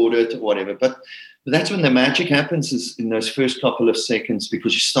quickly record it or whatever. But that's when the magic happens, is in those first couple of seconds,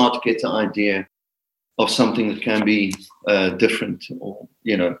 because you start to get the idea of something that can be different, or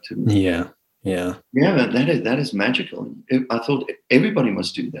Yeah, that is magical. I thought everybody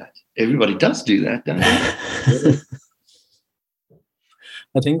must do that. Everybody does do that, don't they?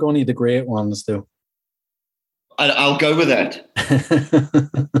 I think only the great ones do. I'll go with that.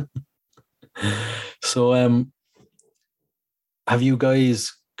 So, have you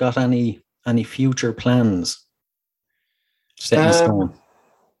guys got any future plans set in stone?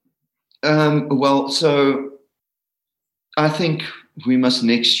 Well, so I think we must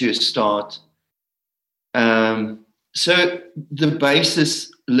next year start. So the bassist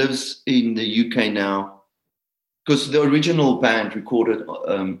lives in the UK now, because the original band recorded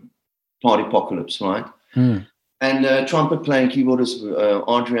Party Apocalypse, right? And trumpet playing keyboardist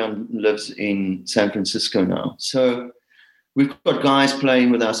Adrian lives in San Francisco now. So we've got guys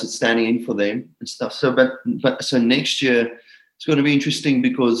playing with us and standing in for them and stuff. So, but so next year it's going to be interesting,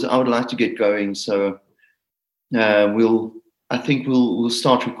 because I would like to get going. So we'll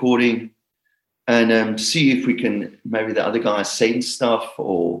start recording and see if we can, maybe the other guys send stuff,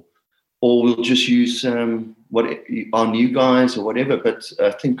 or we'll just use our new guys or whatever. But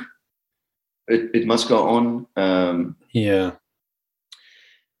I think it must go on. Yeah.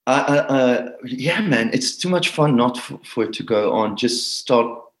 Yeah, man, it's too much fun not for it to go on. Just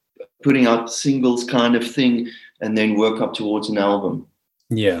start putting out singles kind of thing, and then work up towards an album.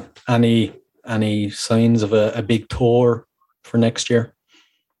 Yeah. Any signs of a big tour for next year?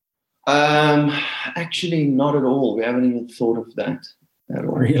 Actually, not at all. We haven't even thought of that at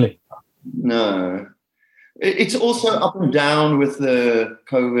all. Really? No. It's also up and down with the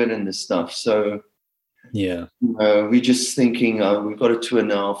COVID and the stuff. So yeah, we're just thinking we've got a tour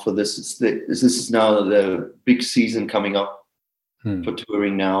now for this. This is now the big season coming up for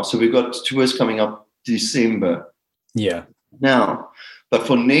touring now. So we've got tours coming up December. Yeah. Now, but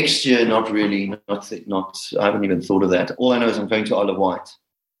for next year, not really. Not. I haven't even thought of that. All I know is I'm going to Isle of Wight.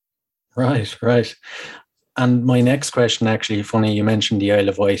 Right. And my next question, actually, funny, you mentioned the Isle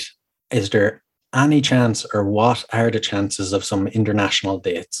of Wight. Is there any chance, or what are the chances of some international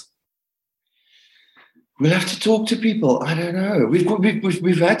dates? We'll have to talk to people. I don't know. We've had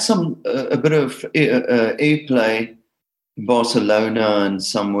a bit of airplay in Barcelona and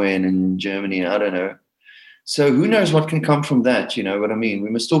somewhere in Germany. I don't know. So who knows what can come from that? You know what I mean? We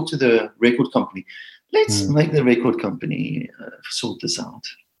must talk to the record company. Let's make the record company sort this out.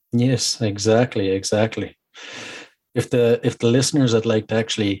 Yes, exactly. If the listeners would like to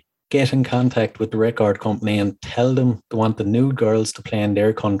actually get in contact with the record company and tell them they want the Nude Girls to play in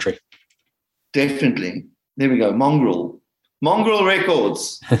their country. Definitely. There we go. Mongrel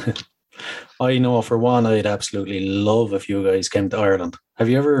Records. I know for one, I'd absolutely love if you guys came to Ireland. Have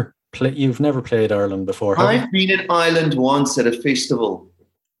you ever played? You've never played Ireland before, have I've been in Ireland once at a festival.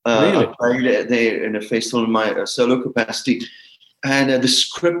 Really? I played there in a festival in my solo capacity. And the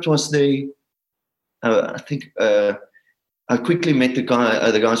script was I think I quickly met the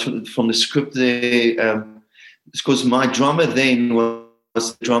guys from the script there. Because my drummer then was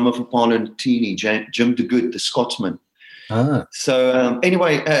the drummer for Parliamentini, Jim DeGood, the Scotsman. So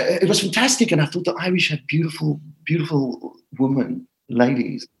anyway, it was fantastic. And I thought the Irish had beautiful, beautiful women,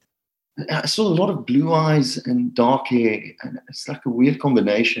 ladies. I saw a lot of blue eyes and dark hair. And it's like a weird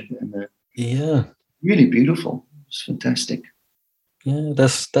combination. And yeah, really beautiful. It's fantastic. Yeah,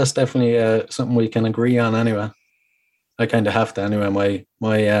 that's definitely something we can agree on anyway. I kind of have to anyway.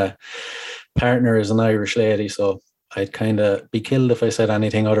 My partner is an Irish lady, so I'd kind of be killed if I said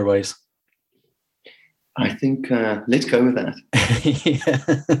anything otherwise. I think let's go with that. Yeah.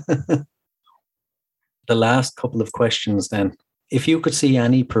 The last couple of questions then. If you could see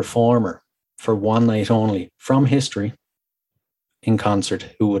any performer for one night only from history in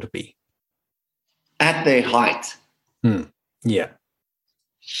concert, who would it be? At their height. Yeah.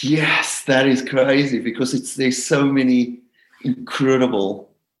 Yes, that is crazy because there's so many incredible.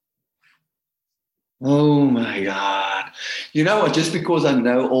 Oh my God. You know what? Just because I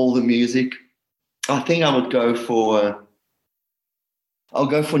know all the music, I think I would go for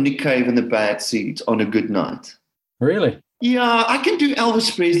Nick Cave and the Bad Seeds on a good night. Really? Yeah, I can do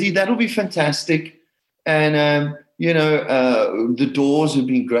Elvis Presley. That'll be fantastic. And, the Doors would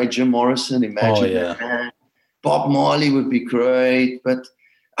be great. Jim Morrison, Imagine that. Bob Marley would be great. But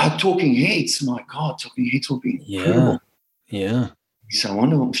Talking Heads, my God, Talking Heads would be incredible. Yeah. So I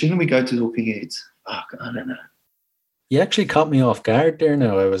wonder, shouldn't we go to Talking Heads? I don't know. You actually caught me off guard there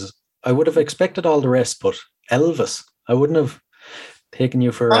now. I would have expected all the rest, but Elvis, I wouldn't have taken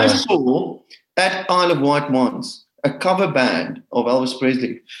you for... I saw at Isle of Wight once a cover band of Elvis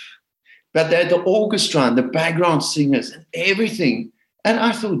Presley, but they had the orchestra and the background singers and everything. And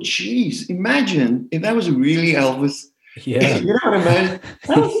I thought, geez, imagine if that was really Elvis. Yeah. You know what I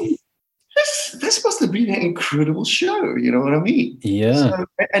mean? This must have been an incredible show. You know what I mean? Yeah. So,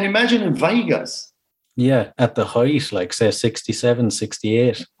 and imagine in Vegas. Yeah, at the height, like say 67,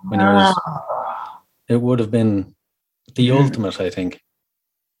 68, when it would have been the ultimate, I think.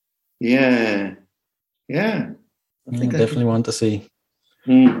 Yeah. I think definitely want to see.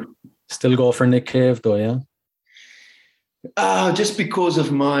 Still go for Nick Cave though, yeah? Just because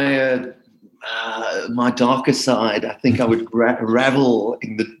of my my darker side, I think I would ravel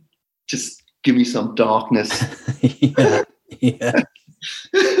in just give me some darkness. Yeah.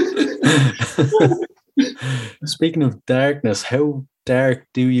 Speaking of darkness, how dark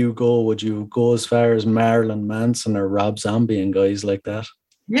do you go? Would you go as far as Marilyn Manson or Rob Zombie and guys like that?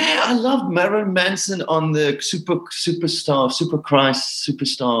 Yeah, I love Marilyn Manson on the Super Christ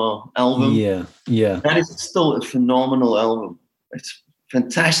Superstar album. Yeah. That is still a phenomenal album. It's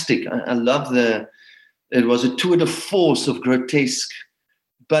fantastic. I love it was a tour de force of grotesque,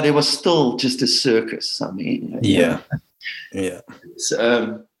 but it was still just a circus. I mean, yeah. But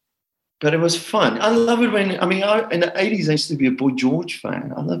it was fun. I love it when, in the 80s, I used to be a Boy George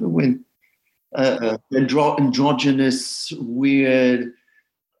fan. I love it when androgynous, weird.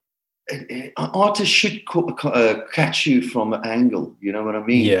 Artists should catch you from an angle. You know what I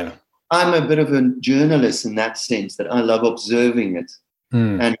mean? Yeah. I'm a bit of a journalist in that sense, that I love observing it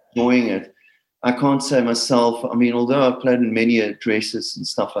and enjoying it. I can't say myself, I mean, although I've played in many dresses and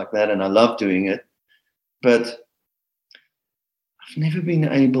stuff like that, and I love doing it, but I've never been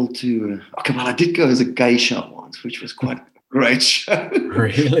able to. Okay, well, I did go as a geisha once, which was quite a great show.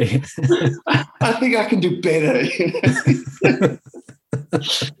 Really? I think I can do better.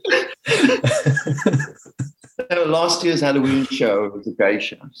 Last year's Halloween show was a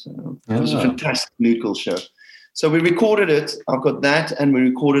geisha, so it was a fantastic musical show. So we recorded it. I've got that, and we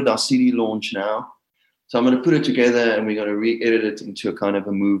recorded our CD launch now. So I'm going to put it together, and we're going to re-edit it into a kind of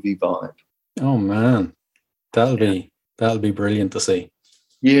a movie vibe. Oh man, that'll be brilliant to see.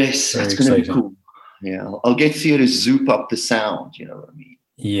 Yes, Very that's going to be exciting. cool. Yeah, I'll get Theo to zoop up the sound. You know what I mean?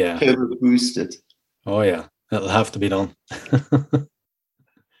 Yeah. Turbo boost it. Oh yeah, it'll have to be done.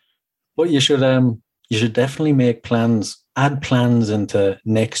 But you should definitely make plans, add plans into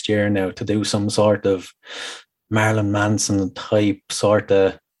next year now to do some sort of Marilyn Manson type sort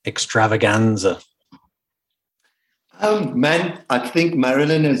of extravaganza. Oh man, I think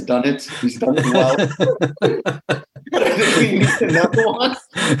Marilyn has done it. He's done it well. But I think we need another one.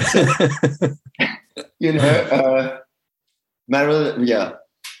 You know, Marilyn. Yeah,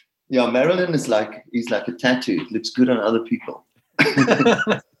 Marilyn is like, he's like a tattoo. It looks good on other people.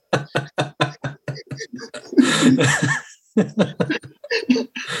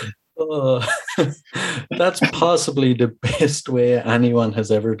 Oh, that's possibly the best way anyone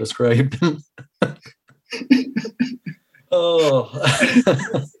has ever described him. Oh.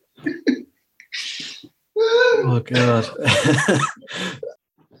 Oh God.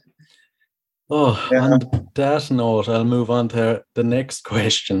 Oh, Yeah. on that note, I'll move on to the next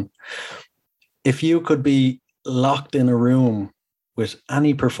question. If you could be locked in a room with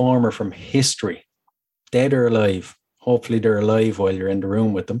any performer from history, dead or alive, hopefully they're alive while you're in the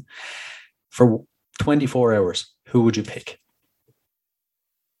room with them, for 24 hours, who would you pick?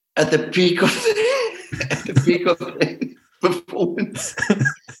 At the peak of the performance.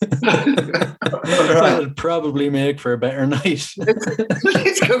 All right. That'd probably make for a better night.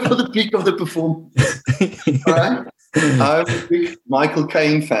 Let's go for the peak of the performance. All right. I'm a big Michael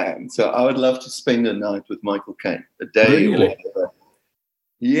Caine fan, so I would love to spend a night with Michael Caine, a day. Really? Or whatever.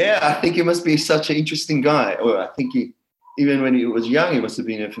 Yeah, I think he must be such an interesting guy. Or I think he, even when he was young, he must have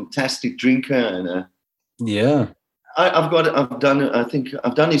been a fantastic drinker. And Yeah. I've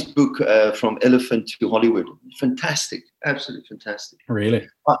done his book From Elephant to Hollywood. Fantastic, absolutely fantastic. Really?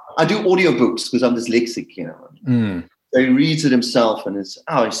 I do audiobooks because I'm dyslexic, you know. Mm. So he reads it himself, and he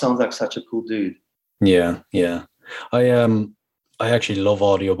sounds like such a cool dude. Yeah, yeah. I actually love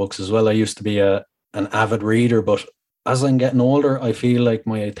audiobooks as well. I used to be an avid reader, but as I'm getting older, I feel like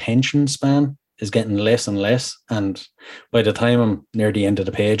my attention span is getting less and less. And by the time I'm near the end of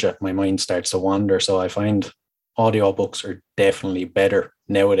the page, my mind starts to wander. So I find audiobooks are definitely better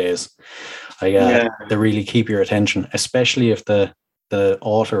nowadays. They really keep your attention, especially if the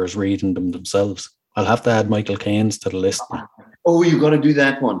author is reading them themselves. I'll have to add Michael Caine's to the list. Oh, you got to do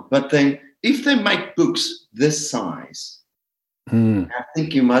that one. But then, if they make books this size, I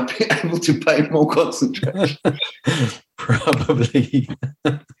think you might be able to pay more concentration. Probably.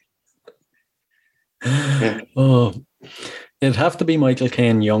 Yeah. Oh, it'd have to be Michael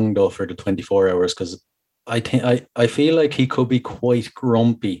Caine young though for the 24 hours, because I feel like he could be quite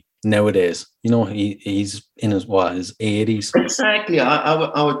grumpy nowadays. You know, he's in his 80s. Exactly.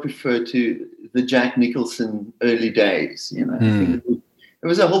 I would prefer to the Jack Nicholson early days. You know, I think there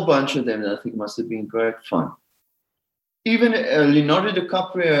was a whole bunch of them that I think must have been great fun. Even Leonardo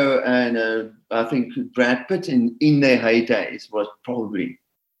DiCaprio and I think Brad Pitt in their heydays was probably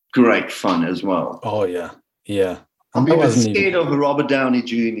great fun as well. Oh yeah, yeah. I'm even scared of Robert Downey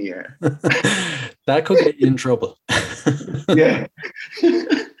Jr. That could get you in trouble. Yeah.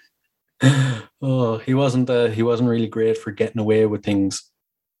 Oh, he wasn't really great for getting away with things.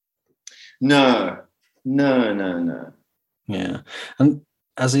 No. Yeah, and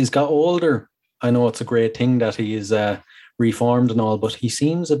as he's got older, I know it's a great thing that he is reformed and all, but he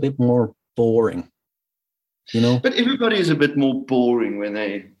seems a bit more boring. You know. But everybody is a bit more boring when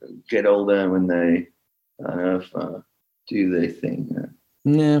they get older, when they do their thing.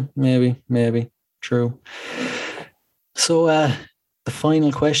 Yeah, maybe. True. So the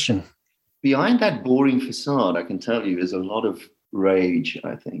final question. Behind that boring facade, I can tell you, is a lot of rage,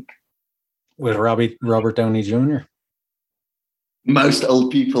 I think. With Robert Downey Jr.? Most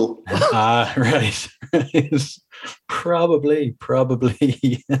old people. Right. Probably.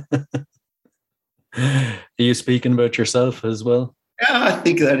 Are you speaking about yourself as well? Yeah, I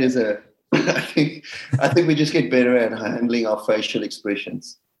think that is a. I think we just get better at handling our facial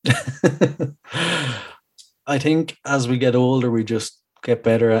expressions. I think as we get older, we just get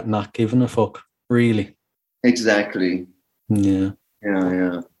better at not giving a fuck. Really. Exactly. Yeah.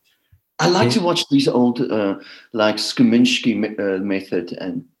 Yeah. I like to watch these old, like Skominski method,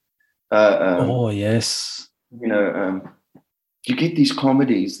 and Oh yes. You get these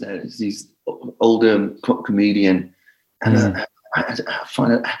comedies that is these older comedian, and I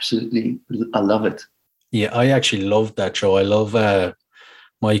find it absolutely. I love it. Yeah, I actually love that show. I love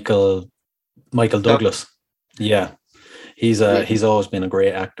Michael Douglas. Yeah, he's always been a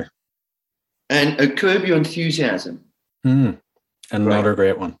great actor. And Curb Your Enthusiasm. Another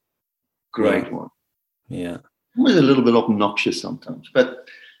great one. Great one. Yeah. It was a little bit obnoxious sometimes, but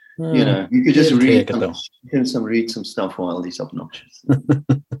you could just read some stuff while he's obnoxious.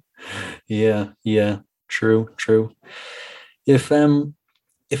 Yeah. True.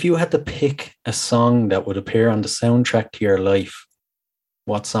 If you had to pick a song that would appear on the soundtrack to your life,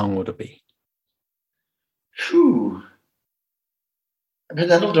 what song would it be? Phew.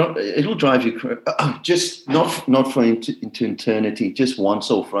 It'll drive you crazy. Just not for into eternity. Just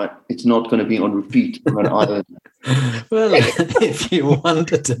once off, right? It's not going to be on repeat on an island. Well, if you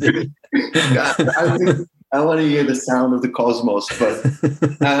wanted to be. I want to hear the sound of the cosmos, but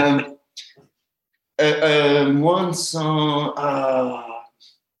one song.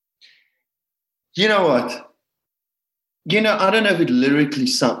 You know what? I don't know if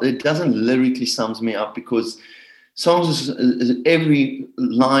it doesn't lyrically sums me up, because songs is every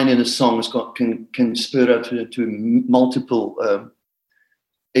line in a song has got can spur out to multiple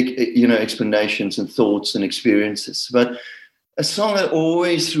explanations and thoughts and experiences. But a song that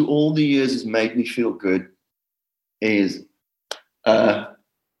always through all the years has made me feel good is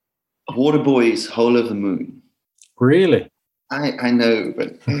Waterboy's "Whole of the Moon." Really? I know,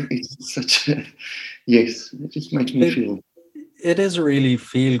 but it's such a yes. It just makes me feel. It is a really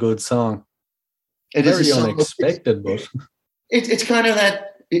feel good song. It Very is unexpected, but it's kind of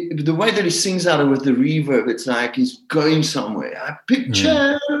that the way that he sings out with the reverb. It's like he's going somewhere. I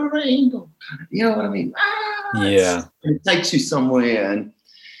picture a rainbow. You know what I mean? Yeah, it takes you somewhere,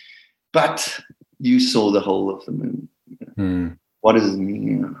 but you saw the whole of the moon. What does it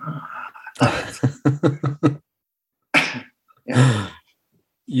mean? Yeah.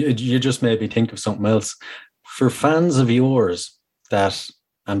 You just made me think of something else. For fans of yours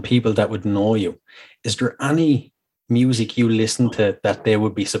and people that would know you, is there any music you listen to that they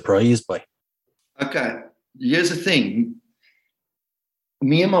would be surprised by? Okay, here's the thing.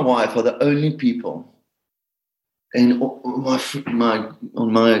 Me and my wife are the only people in my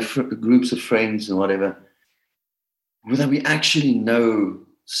groups of friends and whatever, whether we actually know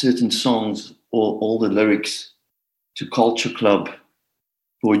certain songs or all the lyrics to Culture Club,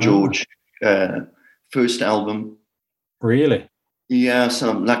 Boy George, first album. Really? Yeah,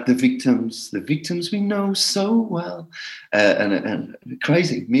 some like the victims we know so well, and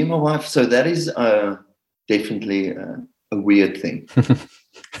crazy. Me and my wife. So that is definitely a weird thing.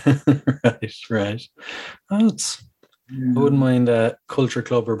 Right. I wouldn't mind Culture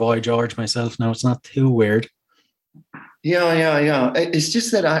Club or Boy George myself. Now it's not too weird. Yeah. It's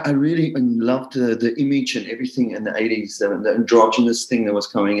just that I really loved the image and everything in the 80s, the androgynous thing that was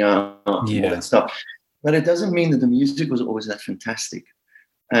coming out, all that stuff. But it doesn't mean that the music was always that fantastic.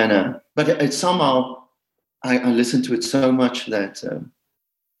 And but it somehow I listened to it so much that.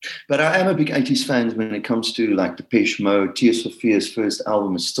 But I am a big 80s fan when it comes to like Depeche Mode. Tears for Fears' first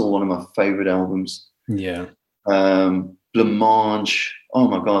album is still one of my favorite albums. Yeah. Blancmange. Oh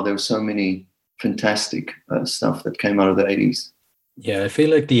my God, there were so many fantastic stuff that came out of the 80s. Yeah, I feel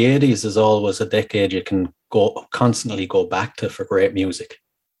like the 80s is always a decade you can constantly go back to for great music.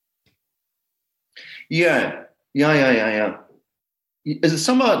 Yeah.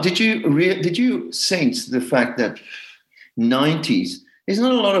 Somehow, did you sense the fact that 90s? There's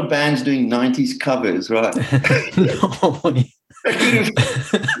not a lot of bands doing 90s covers, right? No.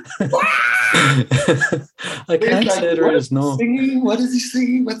 I can't say there is no. Singing? What is he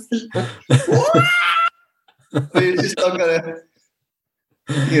singing? What's the? It's just not gonna.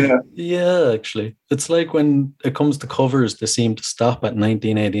 Yeah, actually, it's like when it comes to covers, they seem to stop at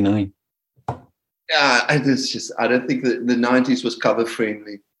 1989. Yeah, I don't think that the 90s was cover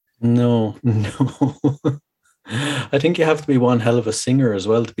friendly. No. I think you have to be one hell of a singer as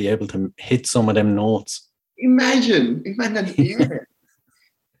well to be able to hit some of them notes. Imagine,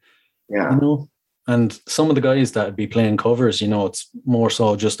 yeah. And some of the guys that would be playing covers, it's more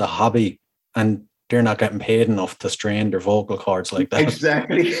so just a hobby, and they're not getting paid enough to strain their vocal cords like that.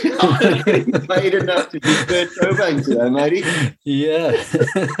 Exactly. I'm not getting paid enough to do Kurt Cobain today, matey. Yeah.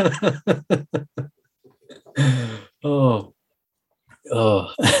 Oh.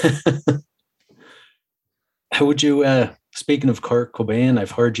 How would you, speaking of Kurt Cobain,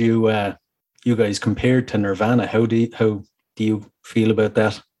 I've heard you you guys compared to Nirvana. How do you feel about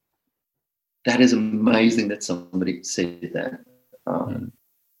that? That is amazing that somebody said that.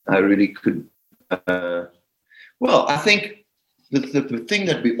 I really could. Well, I think the thing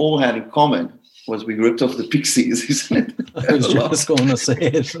that we all had in common was we ripped off the Pixies, isn't it? I was just going to say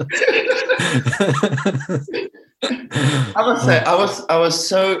it. I must say, I was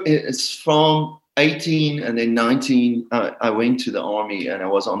so. It's from 18 and then 19. I went to the army and I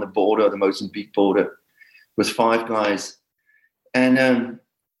was on the border, the Mozambique border, with 5 guys, and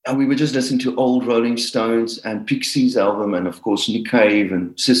we were just listening to old Rolling Stones and Pixies album, and of course Nick Cave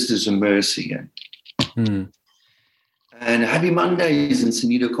and Sisters of Mercy and Happy Mondays and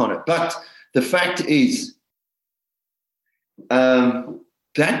Sinead O'Connor. But the fact is,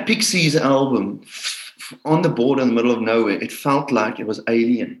 that Pixies album, on the border in the middle of nowhere, it felt like it was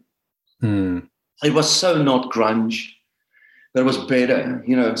alien. It was so not grunge, but it was better,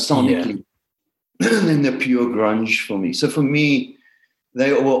 sonically than the pure grunge for me. So for me,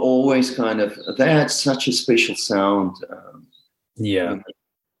 they were always they had such a special sound. Yeah.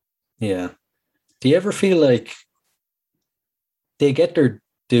 Do you ever feel like they get their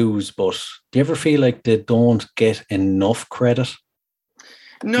dues, but do you ever feel like they don't get enough credit?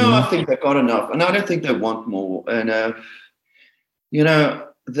 No, I think they got enough, and I don't think they want more. And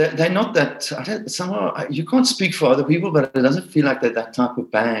they're not that. I don't. Somehow you can't speak for other people, but it doesn't feel like they're that type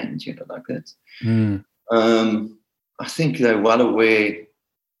of band. Like that. I think they're well aware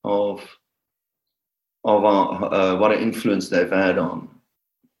of what an influence they've had on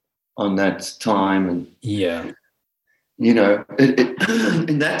that time, and in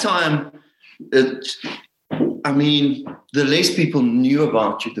that time, the less people knew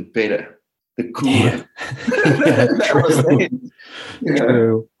about you, the better, the cooler.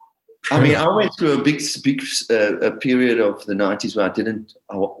 True. I mean, I went through a big period of the 90s where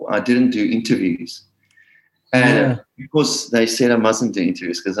I didn't do interviews. And because they said I mustn't do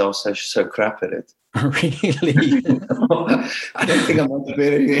interviews because I was so crap at it. Really? I don't think I'm much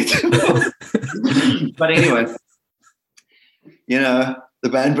better yet. But anyway, the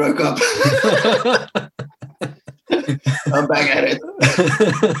band broke up. I'm back at it.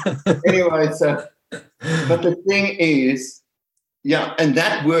 Anyway, but the thing is, and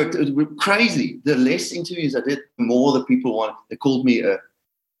that worked. It was crazy. The less interviews I did, the more the people wanted. They called me a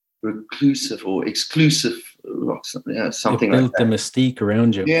reclusive or exclusive or something like that. Built the mystique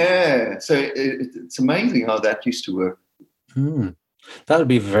around you. Yeah. So it's amazing how that used to work. That would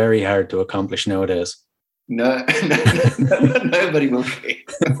be very hard to accomplish nowadays. No, nobody will care.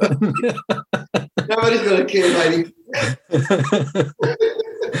 Nobody's going to care, lady.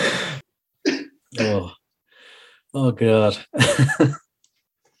 Oh God.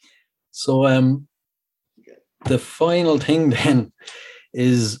 So the final thing then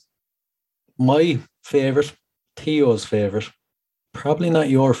is my favorite, Theo's favorite, probably not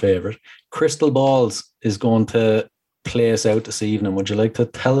your favorite. Crystal Balls is going to play us out this evening. Would you like to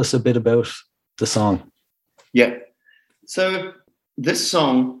tell us a bit about the song? Yeah. So this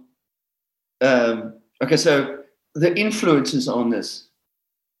song, so the influences on this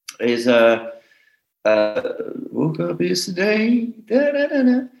is woke up yesterday,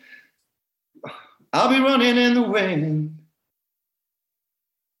 da-da-da-da. I'll be running in the wind.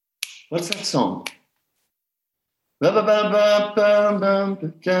 What's that song?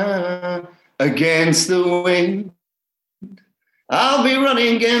 Against the wind. I'll be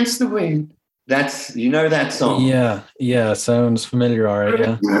running against the wind. That's, that song. Yeah, sounds familiar, all right,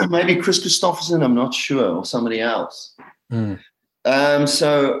 yeah. Maybe Chris Christopherson, I'm not sure, or somebody else.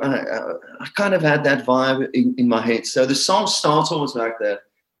 So I kind of had that vibe in my head. So the song starts almost like that.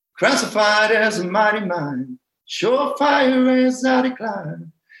 Classified as a mighty mind, surefire as I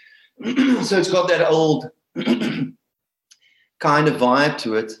decline. So it's got that old kind of vibe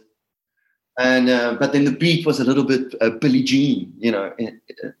to it. And but then the beat was a little bit Billie Jean,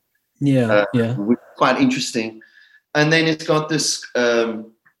 quite interesting. And then it's got this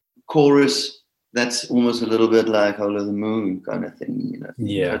chorus that's almost a little bit like Over the Moon kind of thing,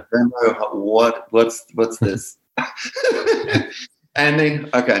 Yeah. I don't know what's this. And then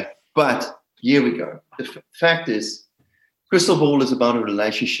but here we go. The fact is, Crystal Ball is about a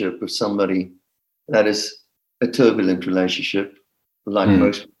relationship with somebody that is a turbulent relationship, like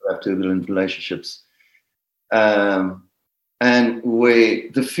most people have turbulent relationships, and where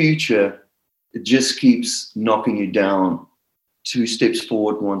the future it just keeps knocking you down, 2 steps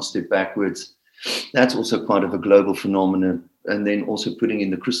forward, 1 step backwards. That's also quite of a global phenomenon. And then also putting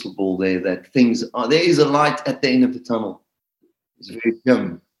in the crystal ball there that there is a light at the end of the tunnel. It's very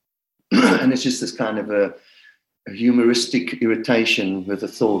dim. And it's just this kind of a humoristic irritation with the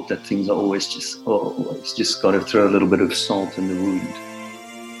thought that things are always just got to throw a little bit of salt in the wound.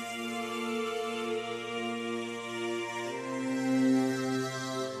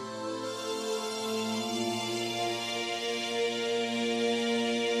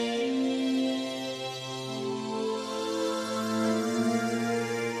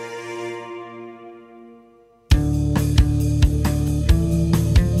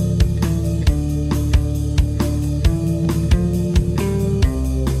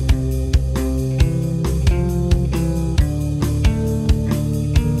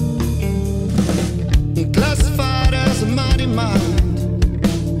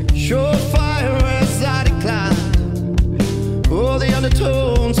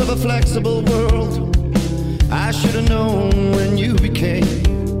 Flexible world, I should have known when you became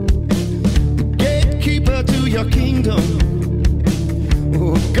the gatekeeper to your kingdom,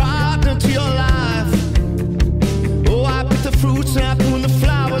 oh, gardener to your life. Oh, I pick the fruits and I prune the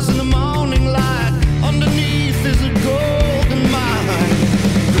flowers in the morning light. Underneath is a golden mine.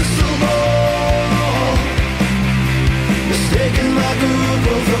 Crystal ball, mistaking my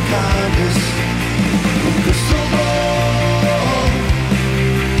goodwill for kindness. Crystal ball,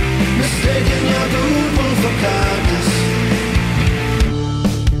 mistaking your goodwill for kindness.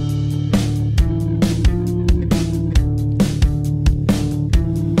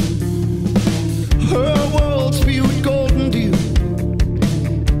 Her world spewed golden dew,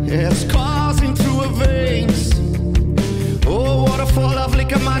 it's coursing through her veins. Oh, waterfall of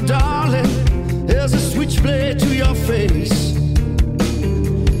liquor, my darling, there's a switchblade to your face.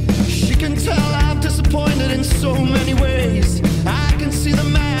 She can tell I'm disappointed in so many ways. I can see the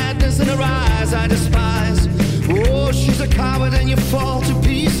madness in her eyes I despise. Oh, she's a coward and you fall to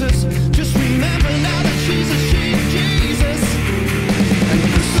pieces. Just remember now that she's Jesus. And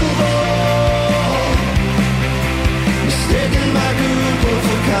crystal ball, mistaking my goodwill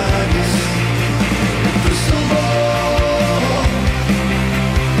for kindness. And crystal ball,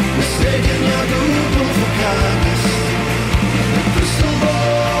 mistaking your goodwill for kindness. And crystal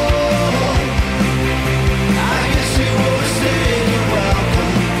ball, I guess you were saying you're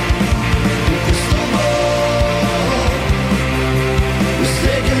welcome. Crystal ball,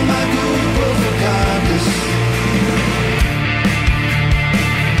 mistaking my goodwill for kindness.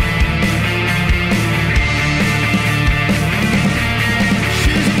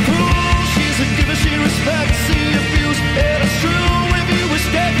 She's a fool, she's a giver, she respects the abuse. It is true, if you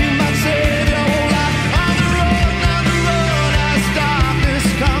escape, you might save your whole life. On the road, as darkness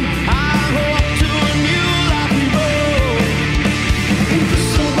come, I hope to a new life we roll.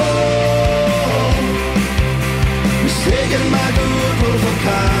 Crystal ball, mistaking my goodwill for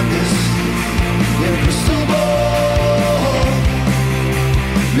kindness. Yeah, crystal ball,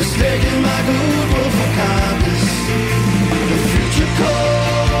 mistaking my goodwill for kindness. The future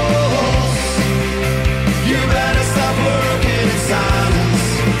calls, you better stop working in silence.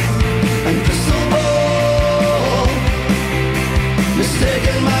 And crystal ball,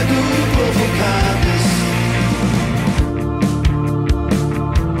 mistaking my goodwill for kindness.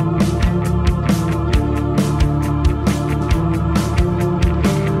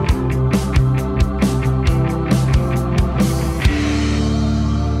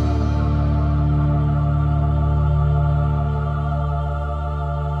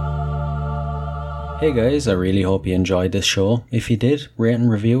 Hey guys, I really hope you enjoyed this show. If you did, rate and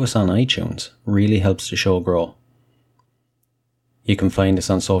review us on iTunes. Really helps the show grow. You can find us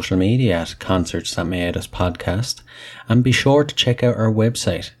on social media at Concerts That Made Us Podcast, and be sure to check out our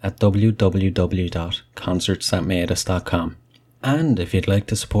website at www.concertsthatmadeus.com. And if you'd like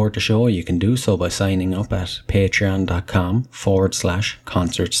to support the show, you can do so by signing up at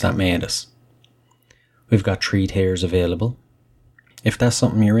patreon.com/Concerts That Made Us. We've got 3 tiers available. If that's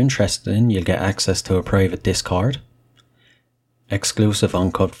something you're interested in, you'll get access to a private Discord, exclusive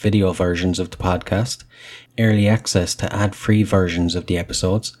uncut video versions of the podcast, early access to ad-free versions of the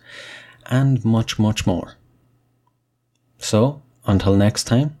episodes, and much, much more. So, until next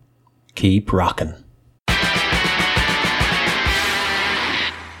time, keep rocking.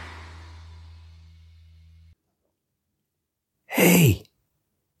 Hey,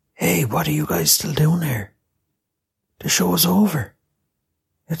 what are you guys still doing here? The show's over.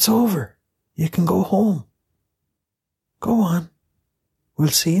 It's over. You can go home. Go on. We'll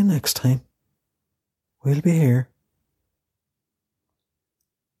see you next time. We'll be here.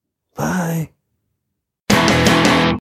 Bye.